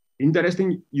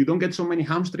interesting, you don't get so many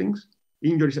hamstrings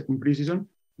injuries in preseason,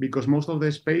 because most of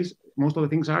the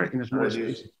things are in a small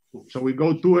space. So we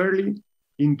go too early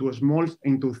into drills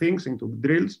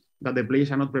that the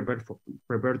players are not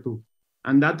prepared to.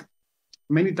 And that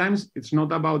many times it's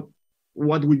not about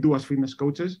what we do as fitness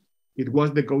coaches, it's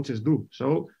what the coaches do.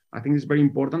 So I think it's very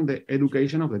important, the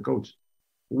education of the coach,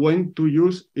 when to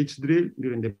use each drill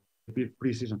during the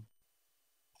preseason.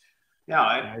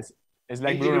 Yeah, it's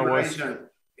like Bruno was.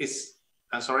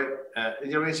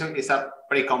 Intervention is a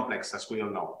very complex, as we all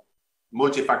know,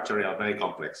 multifactorial, very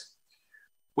complex.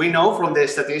 We know from the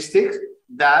statistics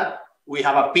that we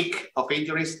have a peak of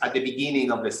injuries at the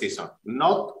beginning of the season,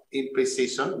 not in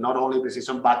preseason, not only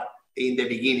preseason, but in the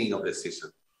beginning of the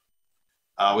season.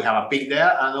 We have a peak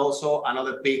there, and also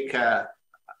another peak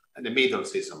in the middle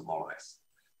season, more or less.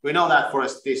 We know that for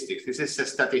statistics. This is a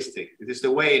statistic. This is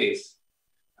the way it is.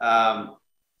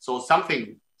 So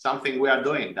something we are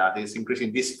doing that is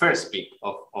increasing this first peak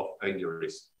of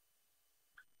injuries.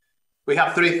 We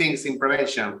have 3 things in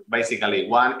prevention, basically.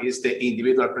 One is the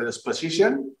individual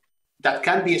predisposition that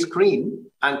can be screened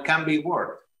and can be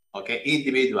worked, okay,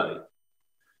 individually.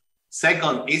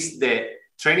 Second is the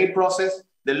training process,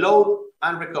 the load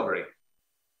and recovery.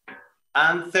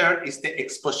 And third is the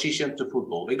exposition to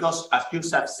football, because as you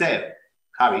have said,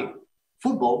 Javi,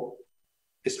 football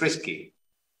is risky.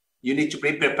 You need to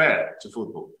be prepared to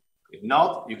football. If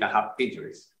not, you can have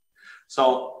injuries.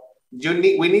 So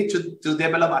we need to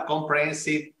develop a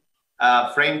comprehensive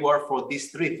framework for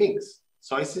these 3 things.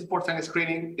 So it's important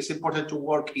screening, it's important to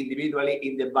work individually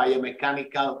in the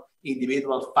biomechanical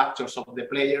individual factors of the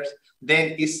players.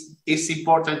 Then it's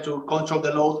important to control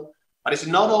the load, but it's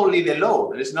not only the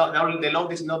load. It's not only the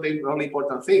load is not the only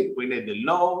important thing. We need the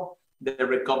load, the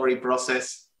recovery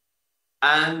process,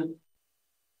 and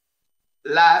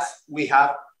last, we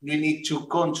need to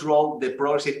control the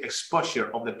progressive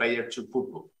exposure of the player to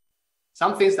football.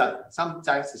 Some things that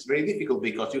sometimes is very difficult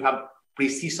because you have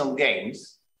pre-season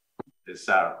games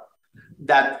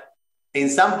that in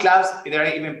some clubs, there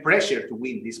are even pressure to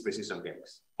win these pre-season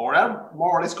games, or are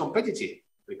more or less competitive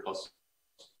because.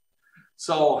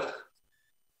 So,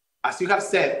 as you have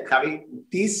said, Javi,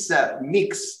 this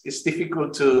mix is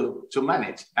difficult to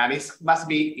manage, and it must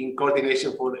be in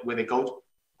coordination with the coach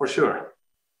for sure.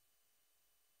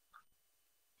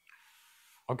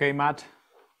 Okay, Matt.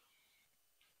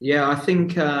 Yeah, I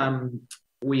think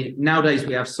nowadays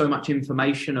we have so much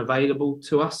information available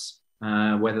to us,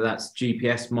 whether that's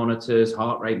GPS monitors,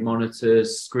 heart rate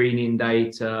monitors, screening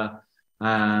data,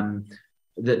 that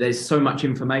there's so much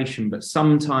information. But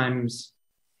sometimes,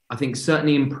 I think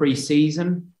certainly in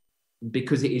pre-season,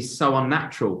 because it is so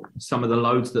unnatural, some of the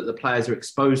loads that the players are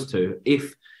exposed to.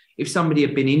 If somebody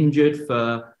had been injured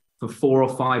for 4 or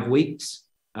 5 weeks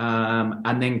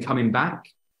and then coming back,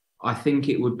 I think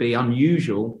it would be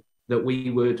unusual that we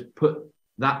would put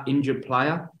that injured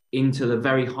player into the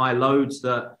very high loads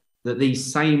that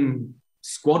these same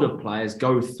squad of players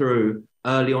go through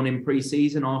early on in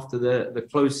pre-season after the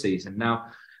close season.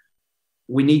 Now,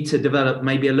 we need to develop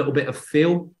maybe a little bit of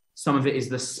feel. Some of it is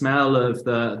the smell of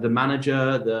the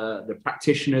manager, the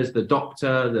practitioners, the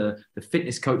doctor, the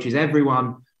fitness coaches.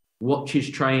 Everyone watches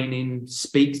training,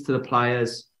 speaks to the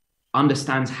players,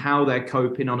 understands how they're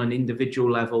coping on an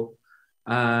individual level.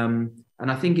 And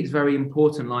I think it's very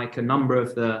important, like a number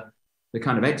of the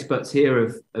kind of experts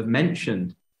here have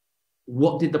mentioned,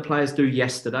 what did the players do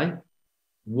yesterday?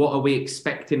 What are we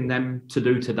expecting them to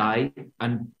do today?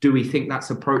 And do we think that's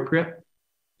appropriate?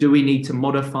 Do we need to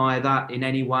modify that in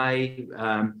any way?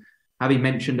 Having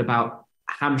mentioned about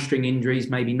hamstring injuries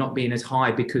maybe not being as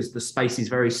high because the space is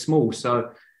very small.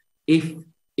 So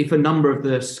if a number of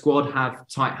the squad have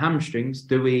tight hamstrings,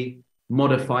 do we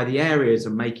modify the areas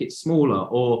and make it smaller?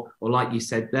 Or like you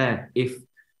said there, if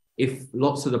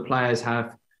lots of the players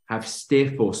have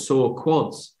stiff or sore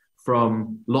quads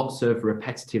from lots of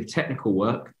repetitive technical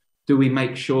work, do we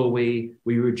make sure we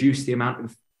reduce the amount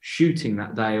of shooting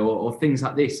that day or things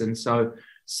like this? And so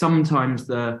sometimes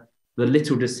the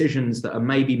little decisions that are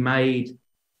maybe made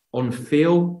on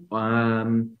feel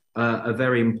are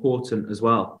very important as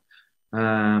well.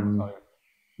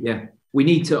 Yeah, we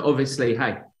need to obviously,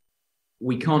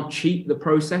 we can't cheat the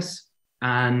process.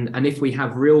 And if we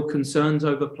have real concerns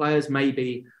over players,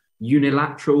 maybe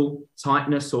unilateral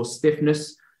tightness or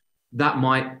stiffness, that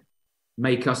might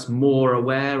make us more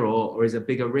aware or is a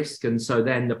bigger risk. And so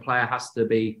then the player has to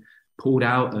be pulled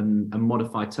out and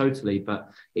modified totally.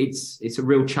 But it's a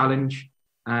real challenge.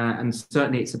 And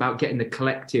certainly it's about getting the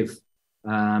collective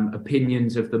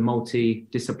opinions of the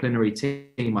multidisciplinary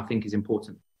team, I think, is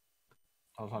important.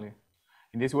 Totally.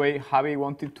 In this way, Javi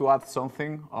wanted to add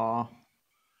something.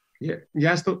 Yeah,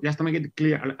 just to make it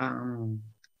clear,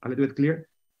 a little bit clear.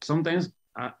 Sometimes,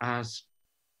 as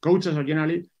coaches, or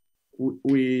generally,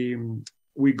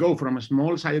 we go from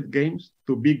small-sided games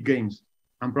to big games,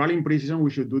 and probably in pre-season we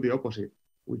should do the opposite.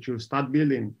 We should start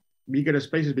building bigger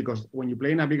spaces, because when you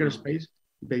play in a bigger space,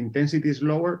 the intensity is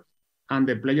lower, and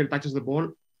the player touches the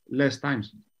ball less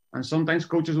times. And sometimes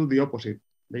coaches do the opposite.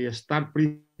 They start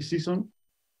pre-season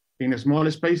in small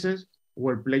spaces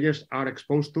where players are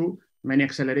exposed to many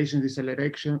accelerations,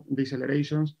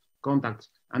 decelerations, contacts.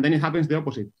 And then it happens the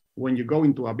opposite. When you go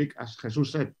into a big, as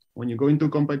Jesus said, when you go into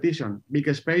competition,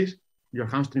 big space, your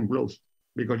hamstring blows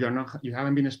because you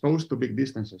haven't been exposed to big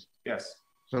distances. Yes.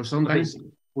 So sometimes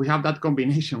we have that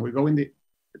combination.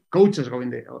 Coaches go in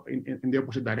the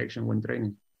opposite direction when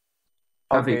training.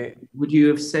 Okay. Would you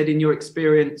have said in your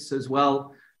experience as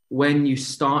well, when you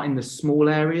start in the small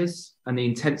areas and the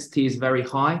intensity is very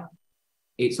high,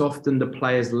 it's often the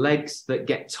players' legs that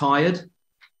get tired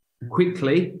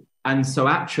quickly. And so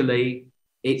actually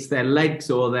it's their legs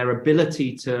or their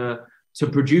ability to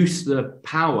produce the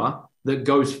power that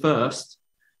goes first.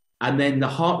 And then the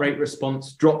heart rate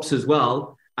response drops as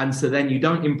well. And so then you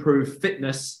don't improve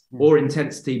fitness or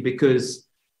intensity because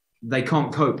they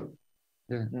can't cope.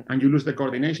 Yeah. And you lose the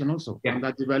coordination also. Yeah. And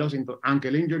that develops into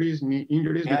ankle injuries, knee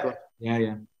injuries, because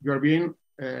you're being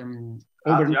you're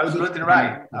absolutely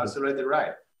right. Absolutely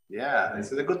right. Yeah,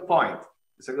 this is a good point.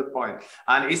 It's a good point.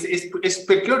 And it's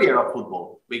peculiar of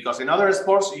football, because in other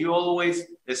sports, you always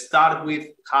start with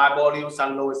high volumes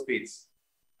and low speeds.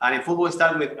 And in football, you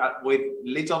start with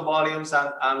little volumes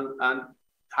and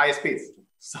high speeds.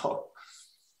 So,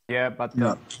 yeah, but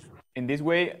in this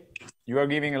way, you are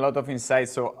giving a lot of insight.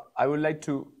 So I would like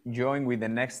to join with the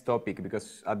next topic,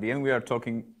 because at the end we are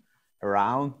talking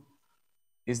around,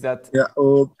 is that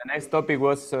the next topic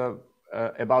was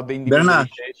about the individualization. Bernard,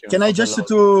 can I just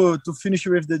to finish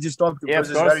with this topic, because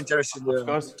it's very interesting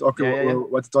what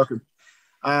to talk about.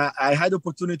 I had the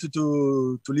opportunity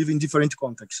to live in different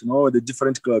contexts, the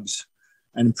different clubs,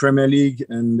 and Premier League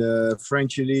and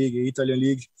French League, Italian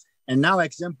League. And now,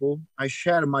 example, I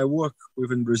share my work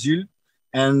within Brazil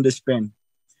and Spain.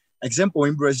 Example,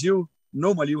 in Brazil,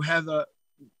 normally you have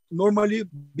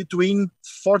between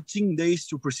 14 days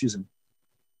to pre-season.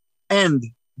 And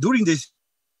during this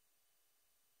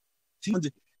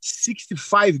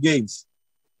 65 games,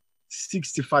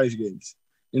 65 games.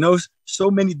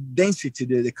 So many density,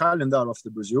 the calendar of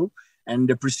the Brazil, and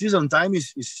the preseason time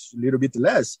is a little bit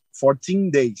less,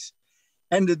 14 days.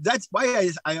 And that's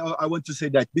why I want to say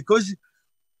that, because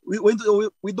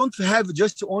we don't have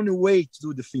just only way to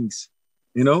do the things,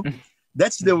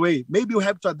 That's the way. Maybe we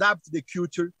have to adapt to the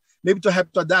culture, maybe to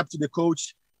have to adapt to the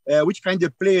coach, which kind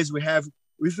of players we have.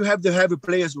 If you have to have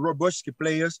players, robust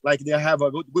players, like they have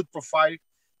a good profile,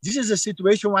 this is a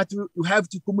situation where you have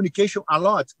to communication a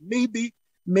lot. Maybe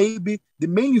the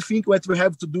main thing what we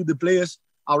have to do the players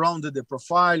around the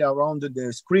profile, around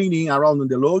the screening, around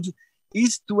the load,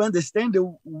 is to understand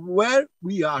where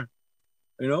we are.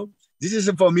 This is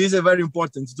for me is very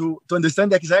important to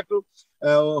understand exactly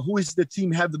who is the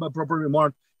team have the proper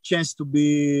more chance to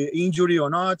be injury or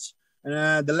not.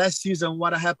 The last season,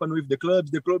 what happened with the club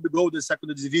go the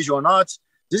second division or not.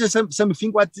 This is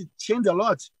something what changed a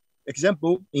lot.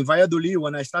 Example, in Valladolid,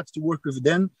 when I started to work with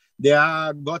them, they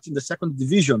got in the second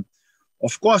division.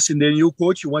 Of course, in the new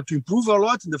coach, you want to improve a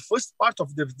lot in the first part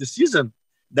of the season.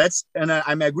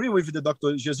 I agree with the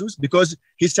Dr. Jesus, because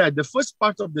he said the first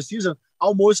part of the season,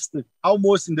 almost in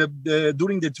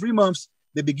during the 3 months,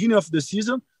 the beginning of the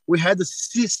season, we had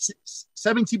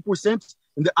 70%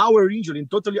 in our region, in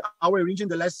totally our region,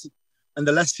 the last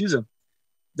season.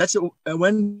 That's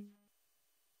when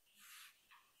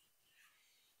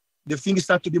the things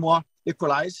start to be more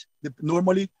equalized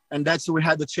normally, and that's we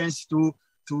had the chance to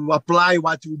apply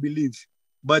what we believe.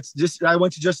 But I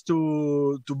want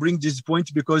to bring this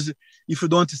point, because if you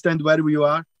don't understand where we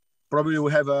are, probably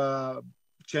we have a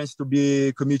chance to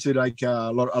be committed like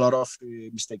a lot of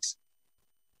mistakes.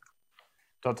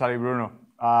 Totally, Bruno.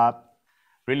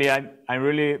 Really,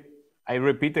 I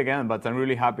repeat again, but I'm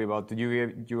really happy about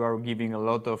you. You are giving a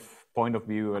lot of point of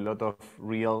view, a lot of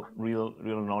real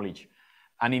knowledge.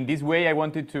 And in this way, I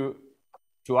wanted to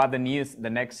add the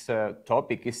next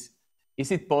topic is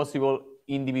it possible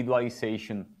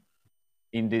individualization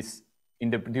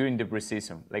during the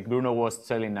preseason? Like Bruno was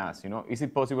telling us, is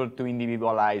it possible to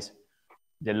individualize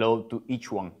the load to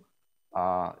each one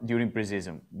during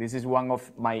preseason? This is one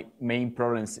of my main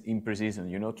problems in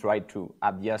preseason, try to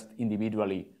adjust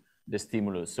individually the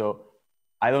stimulus. So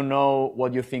I don't know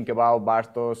what you think about,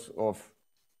 Bartos, of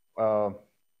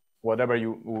whatever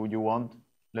you want.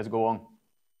 Let's go on.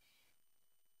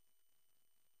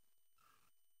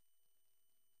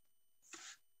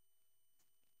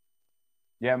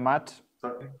 Yeah, Matt.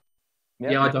 Sorry.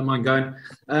 Yeah, I don't mind going.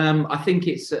 I think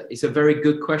it's a very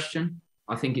good question.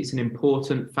 I think it's an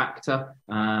important factor.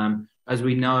 As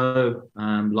we know,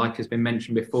 like has been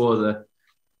mentioned before, the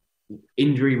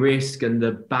injury risk and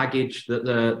the baggage that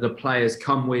the players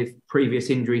come with, previous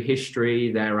injury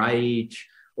history, their age,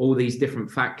 all these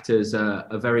different factors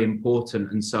are very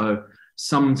important. And so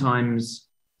sometimes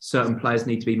certain players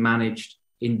need to be managed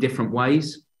in different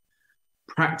ways.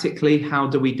 Practically, how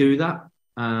do we do that?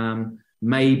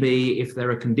 Maybe if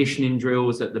there are conditioning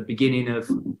drills at the beginning of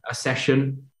a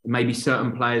session, maybe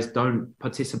certain players don't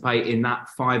participate in that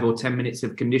 5 or 10 minutes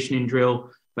of conditioning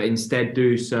drill, but instead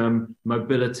do some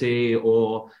mobility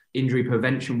or injury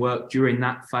prevention work during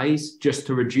that phase just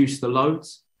to reduce the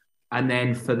loads. And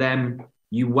then for them,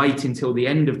 you wait until the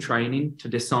end of training to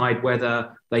decide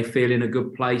whether they feel in a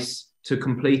good place to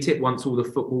complete it once all the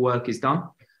football work is done.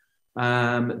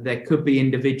 There could be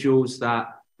individuals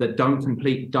that don't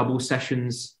complete double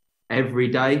sessions every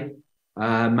day.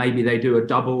 Maybe they do a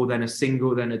double, then a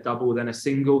single, then a double, then a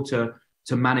single to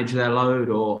manage their load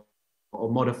or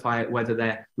modify it, whether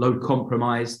they're load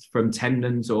compromised from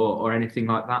tendons or anything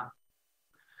like that.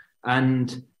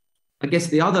 And I guess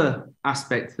the other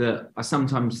aspect that I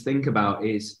sometimes think about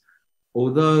is,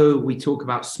 although we talk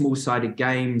about small-sided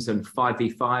games and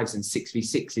 5v5s and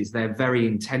 6v6s, they're very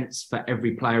intense for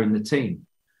every player in the team.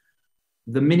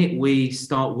 The minute we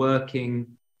start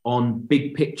working on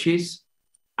big pitches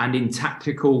and in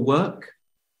tactical work,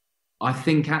 I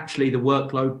think actually the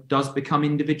workload does become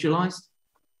individualized,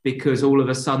 because all of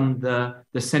a sudden the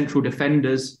central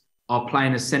defenders are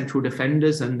playing as central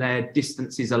defenders and their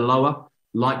distances are lower,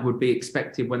 like would be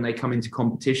expected when they come into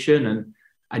competition.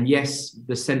 And yes,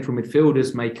 the central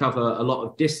midfielders may cover a lot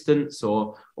of distance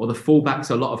or the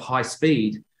fullbacks a lot of high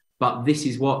speed, but this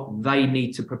is what they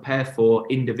need to prepare for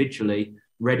individually,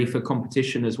 ready for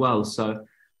competition as well. So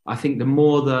I think the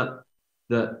more that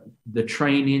the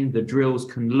training, the drills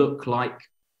can look like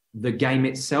the game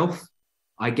itself,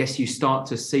 I guess you start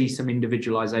to see some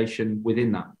individualization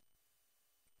within that.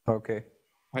 Okay.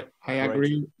 I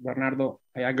agree, Bernardo.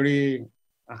 I agree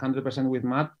 100% with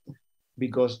Matt,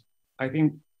 because I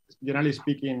think, generally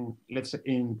speaking, let's say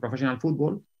in professional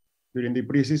football, during the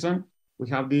preseason, we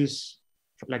have this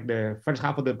like the first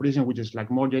half of the preseason, which is like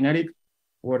more generic,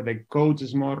 where the coach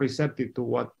is more receptive to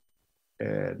what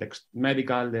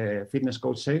the fitness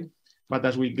coach say. But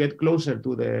as we get closer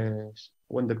to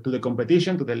the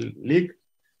competition, to the league,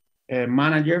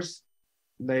 managers,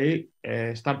 they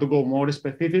start to go more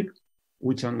specific,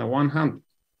 which on the one hand,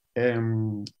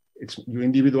 you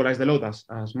individualize the load,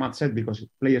 as Matt said, because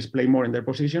players play more in their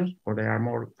positions or they are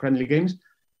more friendly games.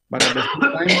 But at the same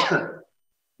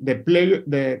time,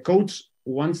 the coach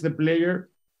wants the player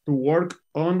to work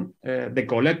on the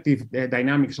collective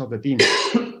dynamics of the team.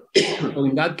 So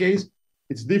in that case,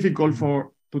 it's difficult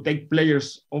to take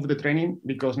players off the training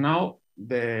because now,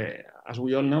 as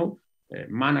we all know,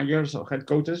 managers or head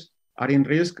coaches are in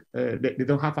risk. They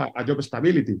don't have a job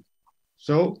stability.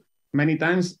 So many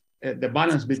times the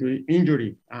balance between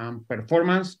injury and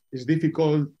performance is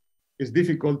difficult. It's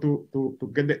difficult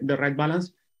to get the right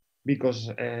balance because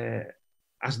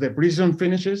as the preseason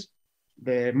finishes,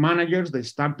 the managers, they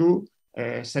start to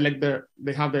select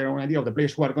they have their own idea of the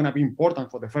players who are going to be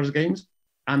important for the first games,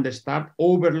 and they start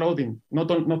overloading,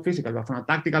 not physical, but from a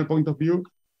tactical point of view,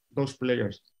 those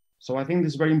players. So I think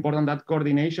it's very important, that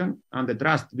coordination and the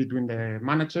trust between the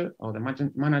manager or the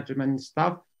management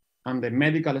staff and the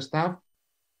medical staff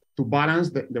to balance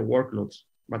the workloads.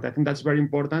 But I think that's very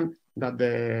important that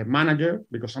the manager,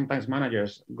 because sometimes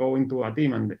managers go into a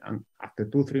team and after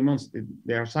 2-3 months,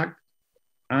 they are sacked.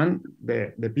 And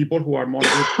the people who are more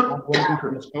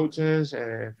working as coaches,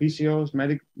 physios,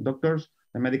 doctors,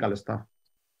 and medical staff.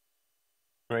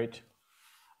 Great.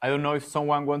 I don't know if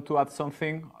someone wants to add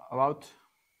something about.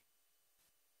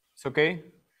 It's okay?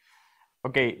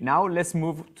 Okay, now let's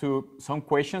move to some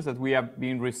questions that we have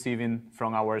been receiving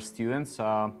from our students.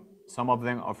 Some of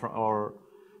them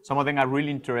are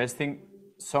really interesting.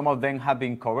 Some of them have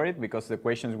been covered because the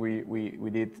questions we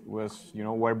did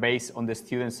were based on the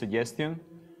student suggestion.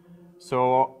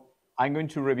 So I'm going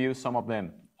to review some of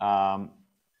them.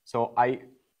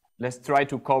 Let's try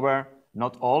to cover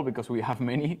not all because we have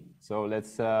many. So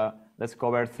let's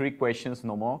cover 3 questions,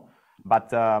 no more.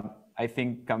 But I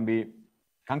think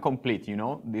can complete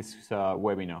this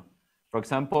webinar. For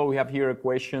example, we have here a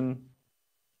question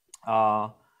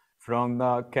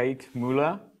from Kate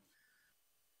Muller.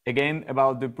 Again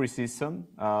about the preseason.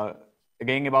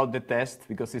 Again about the test,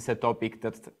 because it's a topic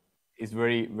that is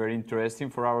very, very interesting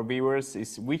for our viewers.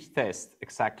 Is which test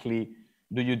exactly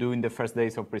do you do in the first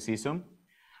days of preseason?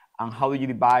 And how do you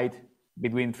divide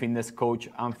between fitness coach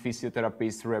and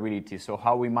physiotherapist reliability? So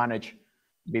how we manage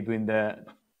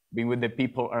being with the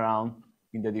people around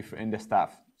in the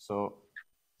staff. So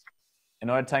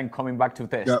another time coming back to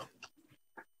test.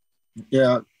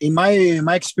 Yeah. In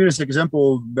my experience,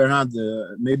 example, Bernard,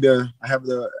 maybe I have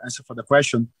the answer for the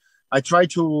question. I try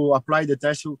to apply the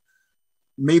test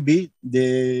maybe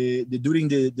during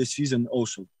the season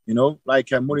also,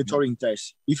 like a monitoring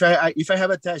test. If I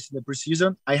have a test in the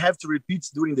preseason, I have to repeat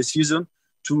during the season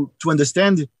to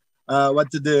understand what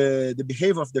the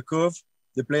behavior of the curve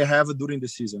the player have during the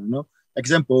season.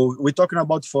 Example, we're talking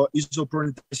about for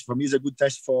isoprene test. For me, is a good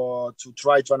test to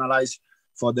try to analyze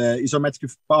for the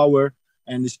isometric power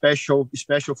and special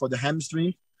for the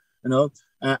hamstring.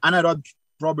 Anaerobic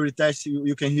probability test,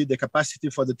 you can hear the capacity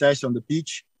for the test on the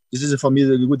pitch. This is for me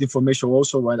the good information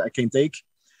also what I can take.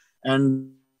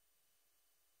 And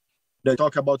they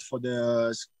talk about for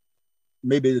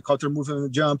maybe the counter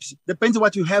movement jumps. Depends on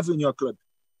what you have in your club.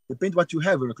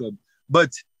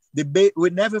 But we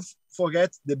never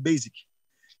forget the basic.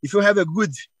 If you have a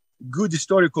good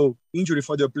historical injury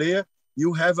for the player,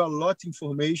 you have a lot of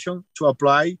information to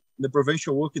apply in the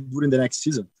prevention work during the next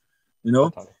season.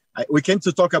 We came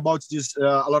to talk about this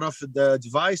a lot of the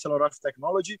device, a lot of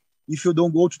technology. If you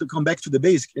don't come back to the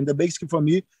basic, and the basic for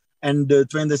me, and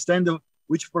to understand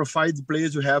which profile the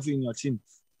players you have in your team.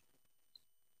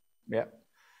 Yeah,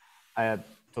 I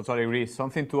totally agree.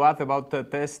 Something to add about the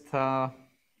test?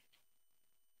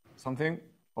 Something,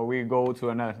 or we go to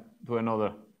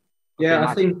another? Yeah,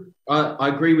 I think I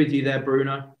agree with you there,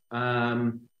 Bruno.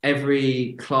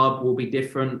 Every club will be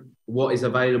different. What is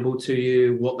available to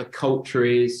you, what the culture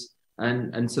is,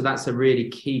 and so that's a really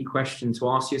key question to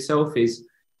ask yourself: is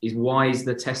why is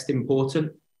the test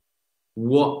important?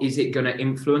 What is it going to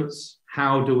influence?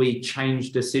 How do we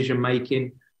change decision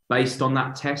making based on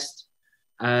that test?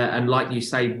 And like you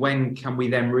say, when can we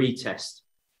then retest?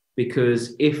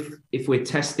 Because if we're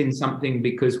testing something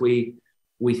because we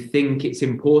think it's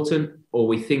important, or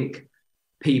we think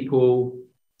people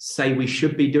say we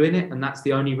should be doing it, and that's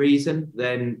the only reason,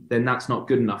 then that's not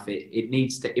good enough. It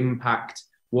needs to impact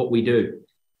what we do.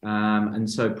 And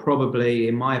so probably,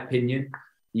 in my opinion,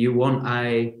 you want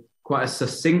quite a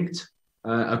succinct,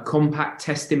 a compact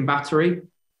testing battery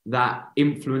that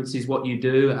influences what you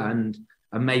do and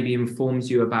maybe informs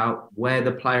you about where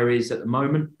the player is at the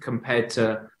moment compared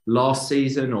to last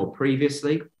season or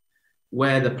previously,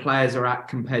 where the players are at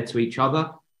compared to each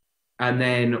other. And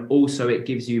then also it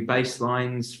gives you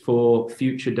baselines for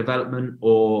future development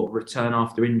or return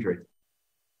after injury.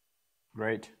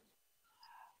 Great.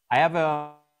 I have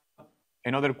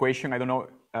another question. I don't know,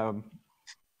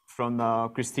 from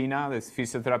Christina, the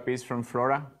physiotherapist from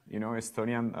Flora,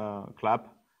 Estonian club.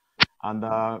 And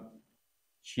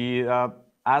she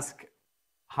asked,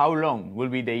 how long will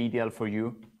be the ideal for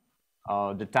you,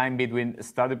 the time between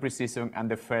start the preseason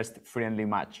and the first friendly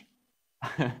match?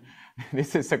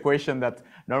 This is a question that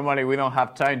normally we don't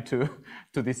have time to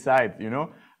decide,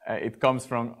 it comes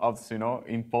from us,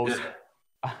 in post.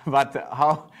 But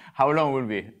how long will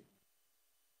be?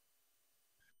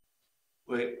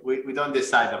 We don't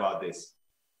decide about this.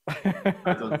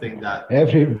 I don't think that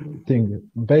everything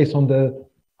based on the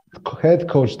head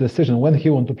coach decision when he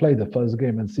want to play the first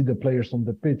game and see the players on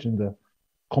the pitch in the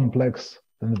complex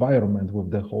environment with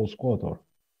the whole squad.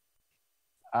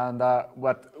 And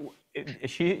what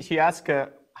she asked,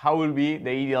 how will be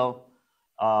the ideal,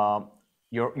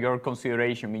 your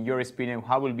consideration, in your opinion,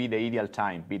 how will be the ideal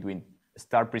time between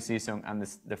start preseason and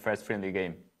the first friendly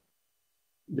game?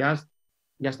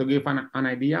 Just to give an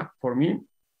idea, for me,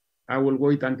 I will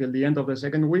wait until the end of the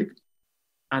second week.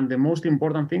 And the most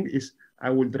important thing is I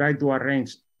will try to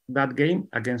arrange that game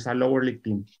against a lower league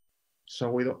team.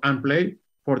 So and play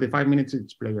 45 minutes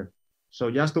each player.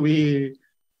 So just to be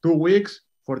 2 weeks,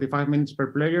 45 minutes per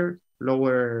player,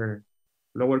 lower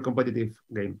competitive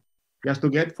game. Just to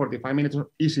get 45 minutes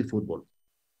of easy football.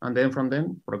 And then from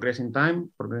then, progressing time,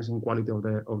 progressing quality of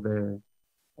the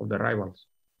rivals.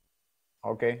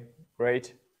 Okay,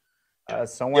 great.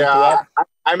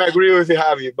 I'm agree with you,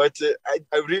 Javi, but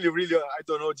I really I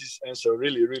don't know this answer,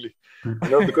 really,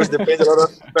 because it depends a lot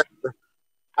of factors.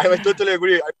 I totally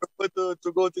agree. I prefer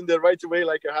to go in the right way,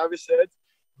 like Javi said,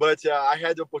 but I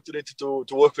had the opportunity to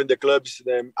work with the clubs.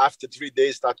 Then after 3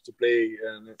 days, started to play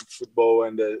football,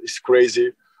 and it's crazy.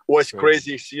 It was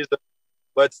crazy season,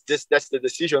 but that's the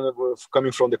decision of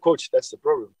coming from the coach. That's the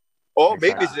problem. Or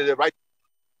maybe it's the right.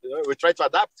 We try to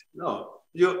adapt. No.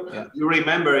 You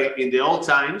remember in the old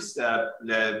times,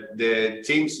 the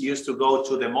teams used to go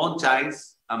to the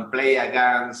mountains and play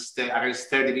against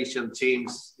third division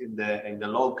teams in the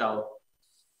local.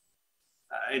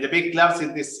 In the big clubs,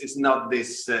 it's not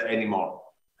this anymore.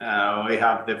 We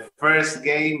have the first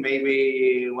game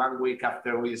maybe 1 week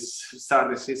after we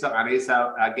start the season, and it's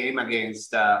a game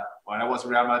against, when I was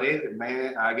Real Madrid,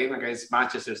 a game against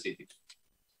Manchester City,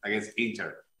 against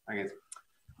Inter, against.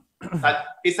 But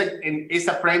it's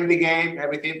a friendly game,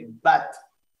 everything, but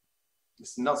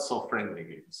it's not so friendly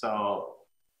game. So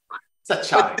it's a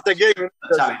challenge. It's a game.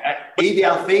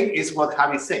 Ideal thing is what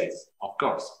Javi says, of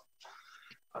course.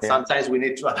 But sometimes we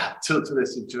need to adapt to the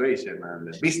situation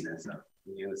and the business.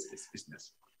 It's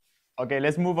business. Okay,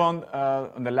 let's move on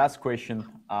the last question.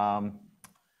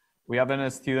 We have a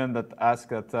student that asked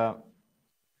that,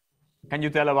 can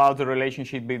you tell about the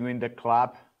relationship between the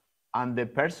club and the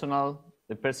personnel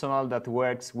that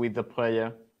works with the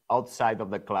player outside of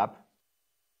the club?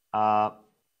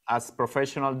 As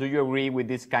professional, do you agree with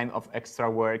this kind of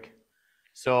extra work?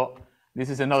 So this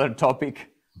is another topic.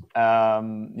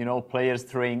 Players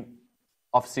train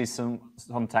off-season,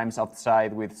 sometimes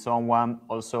outside with someone,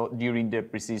 also during the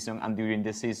preseason and during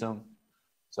the season.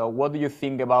 So what do you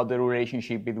think about the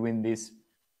relationship between these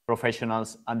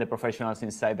professionals and the professionals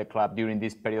inside the club during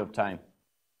this period of time?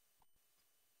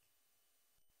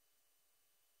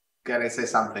 Can I say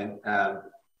something?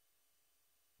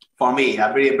 For me,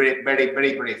 very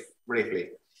briefly.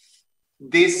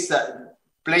 These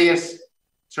players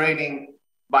training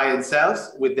by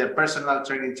themselves with their personal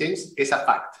training teams is a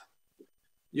fact.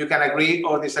 You can agree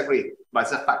or disagree, but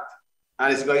it's a fact.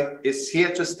 And it's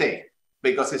here to stay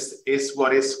because it's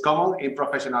what is common in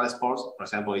professional sports, for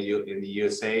example, in the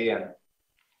USA, and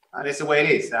it's the way it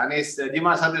is. And you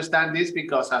must understand this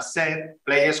because, as said,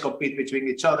 players compete between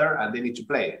each other and they need to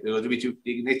play. They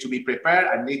need to be prepared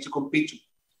and need to compete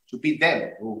to beat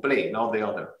them who play, not the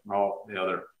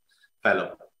other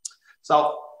fellow.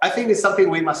 So I think it's something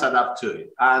we must adapt to.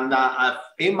 And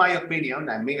in my opinion,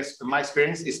 and my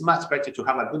experience, it's much better to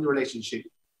have a good relationship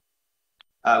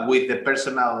with the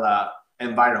personal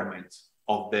environment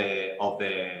of the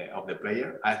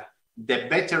player. The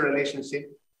better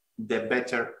relationship, the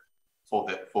better for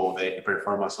the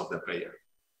performance of the player.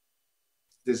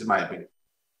 This is my opinion.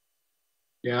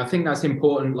 Yeah, I think that's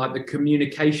important. Like the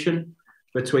communication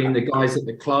between the guys at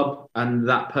the club and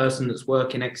that person that's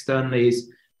working externally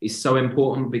is so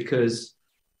important because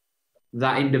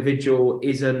that individual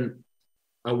isn't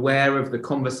aware of the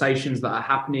conversations that are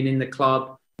happening in the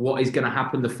club, what is going to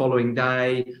happen the following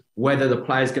day, whether the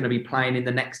player's going to be playing in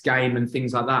the next game and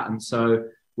things like that. And so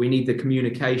we need the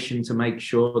communication to make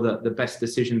sure that the best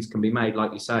decisions can be made,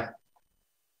 like you say.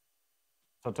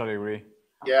 Totally agree.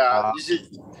 Yeah, this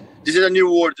is a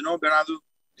new word, you know, Bernardo.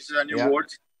 This is a new word.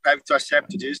 We have to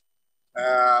accept this.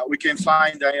 We can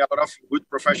find a lot of good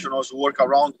professionals who work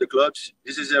around the clubs.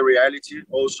 This is a reality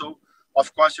also.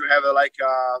 Of course, you have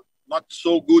not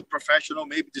so good professional,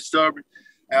 maybe disturbed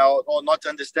or not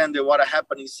understand what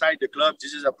happened inside the club.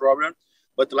 This is a problem.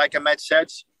 But like Ahmed said,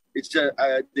 it's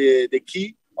the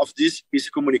key of this is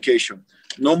communication.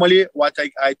 Normally, what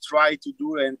I try to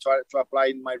do and try to apply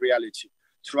in my reality,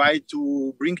 try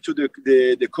to bring to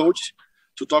the coach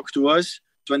to talk to us,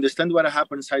 to understand what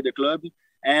happened inside the club.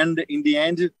 And in the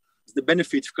end, the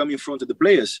benefits come in front of the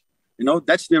players. You know,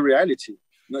 that's the reality.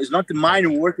 No, it's not the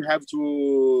minor work you have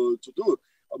to do.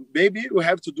 Maybe we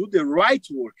have to do the right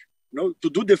work. You know, to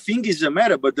do the thing is a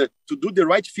matter, but to do the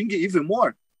right thing even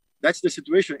more. That's the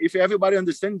situation. If everybody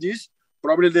understands this,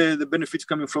 probably the benefits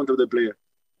come in front of the player.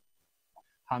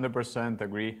 100%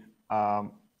 agree.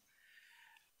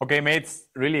 Okay, mates,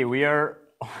 really, we are,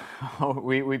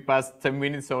 we passed 10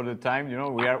 minutes of the time, you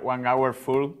know, we are 1 hour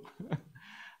full.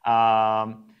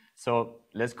 So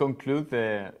let's conclude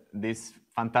this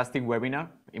fantastic webinar.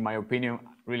 In my opinion,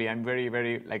 really, I'm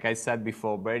very, like I said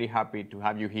before, very happy to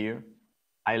have you here.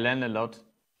 I learned a lot.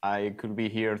 I could be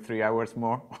here 3 hours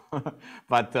more,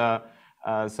 but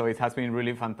so it has been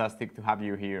really fantastic to have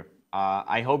you here.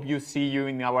 I hope you see you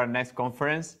in our next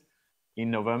conference in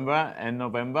November, end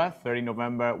November, 30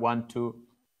 November, 1-2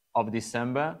 of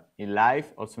December in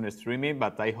live, also in streaming,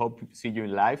 but I hope to see you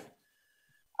in live.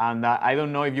 And I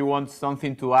don't know if you want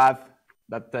something to add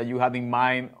that you had in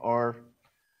mind,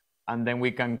 and then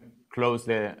we can close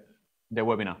the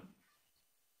webinar.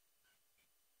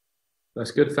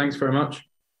 That's good. Thanks very much.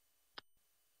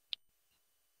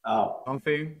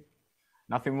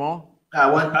 Nothing more?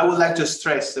 I would like to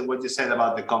stress what you said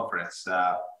about the conference.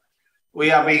 We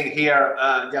have been here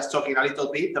just talking a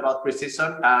little bit about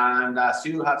precision, and as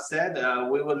you have said,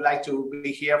 we would like to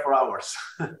be here for hours.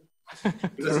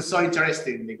 Because it's so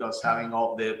interesting, because having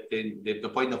all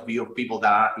the point of view of people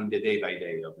that are in the day by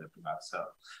day of the club. So,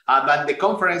 but the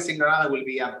conference in Granada will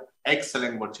be an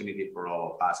excellent opportunity for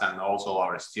all of us and also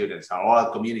our students,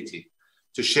 our community,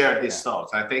 to share these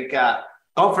thoughts. I think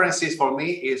conferences for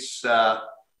me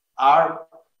are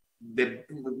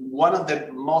one of the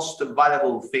most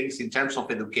valuable things in terms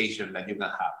of education that you can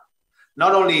have.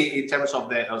 Not only in terms of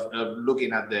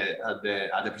looking at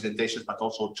the presentations, but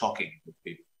also talking with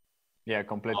people. Yeah,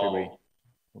 completely agree.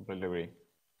 Completely agree.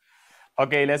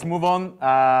 Okay, let's move on.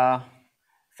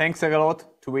 Thanks a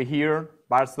lot to be here.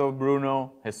 Barstow,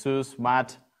 Bruno, Jesus,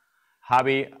 Matt,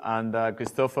 Javi, and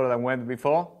Christopher that went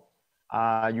before.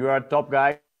 You are top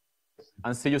guy,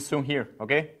 and see you soon here.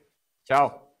 Okay?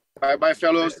 Ciao. Bye,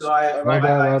 fellows. Bye. Bye.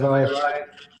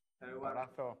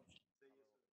 Bye.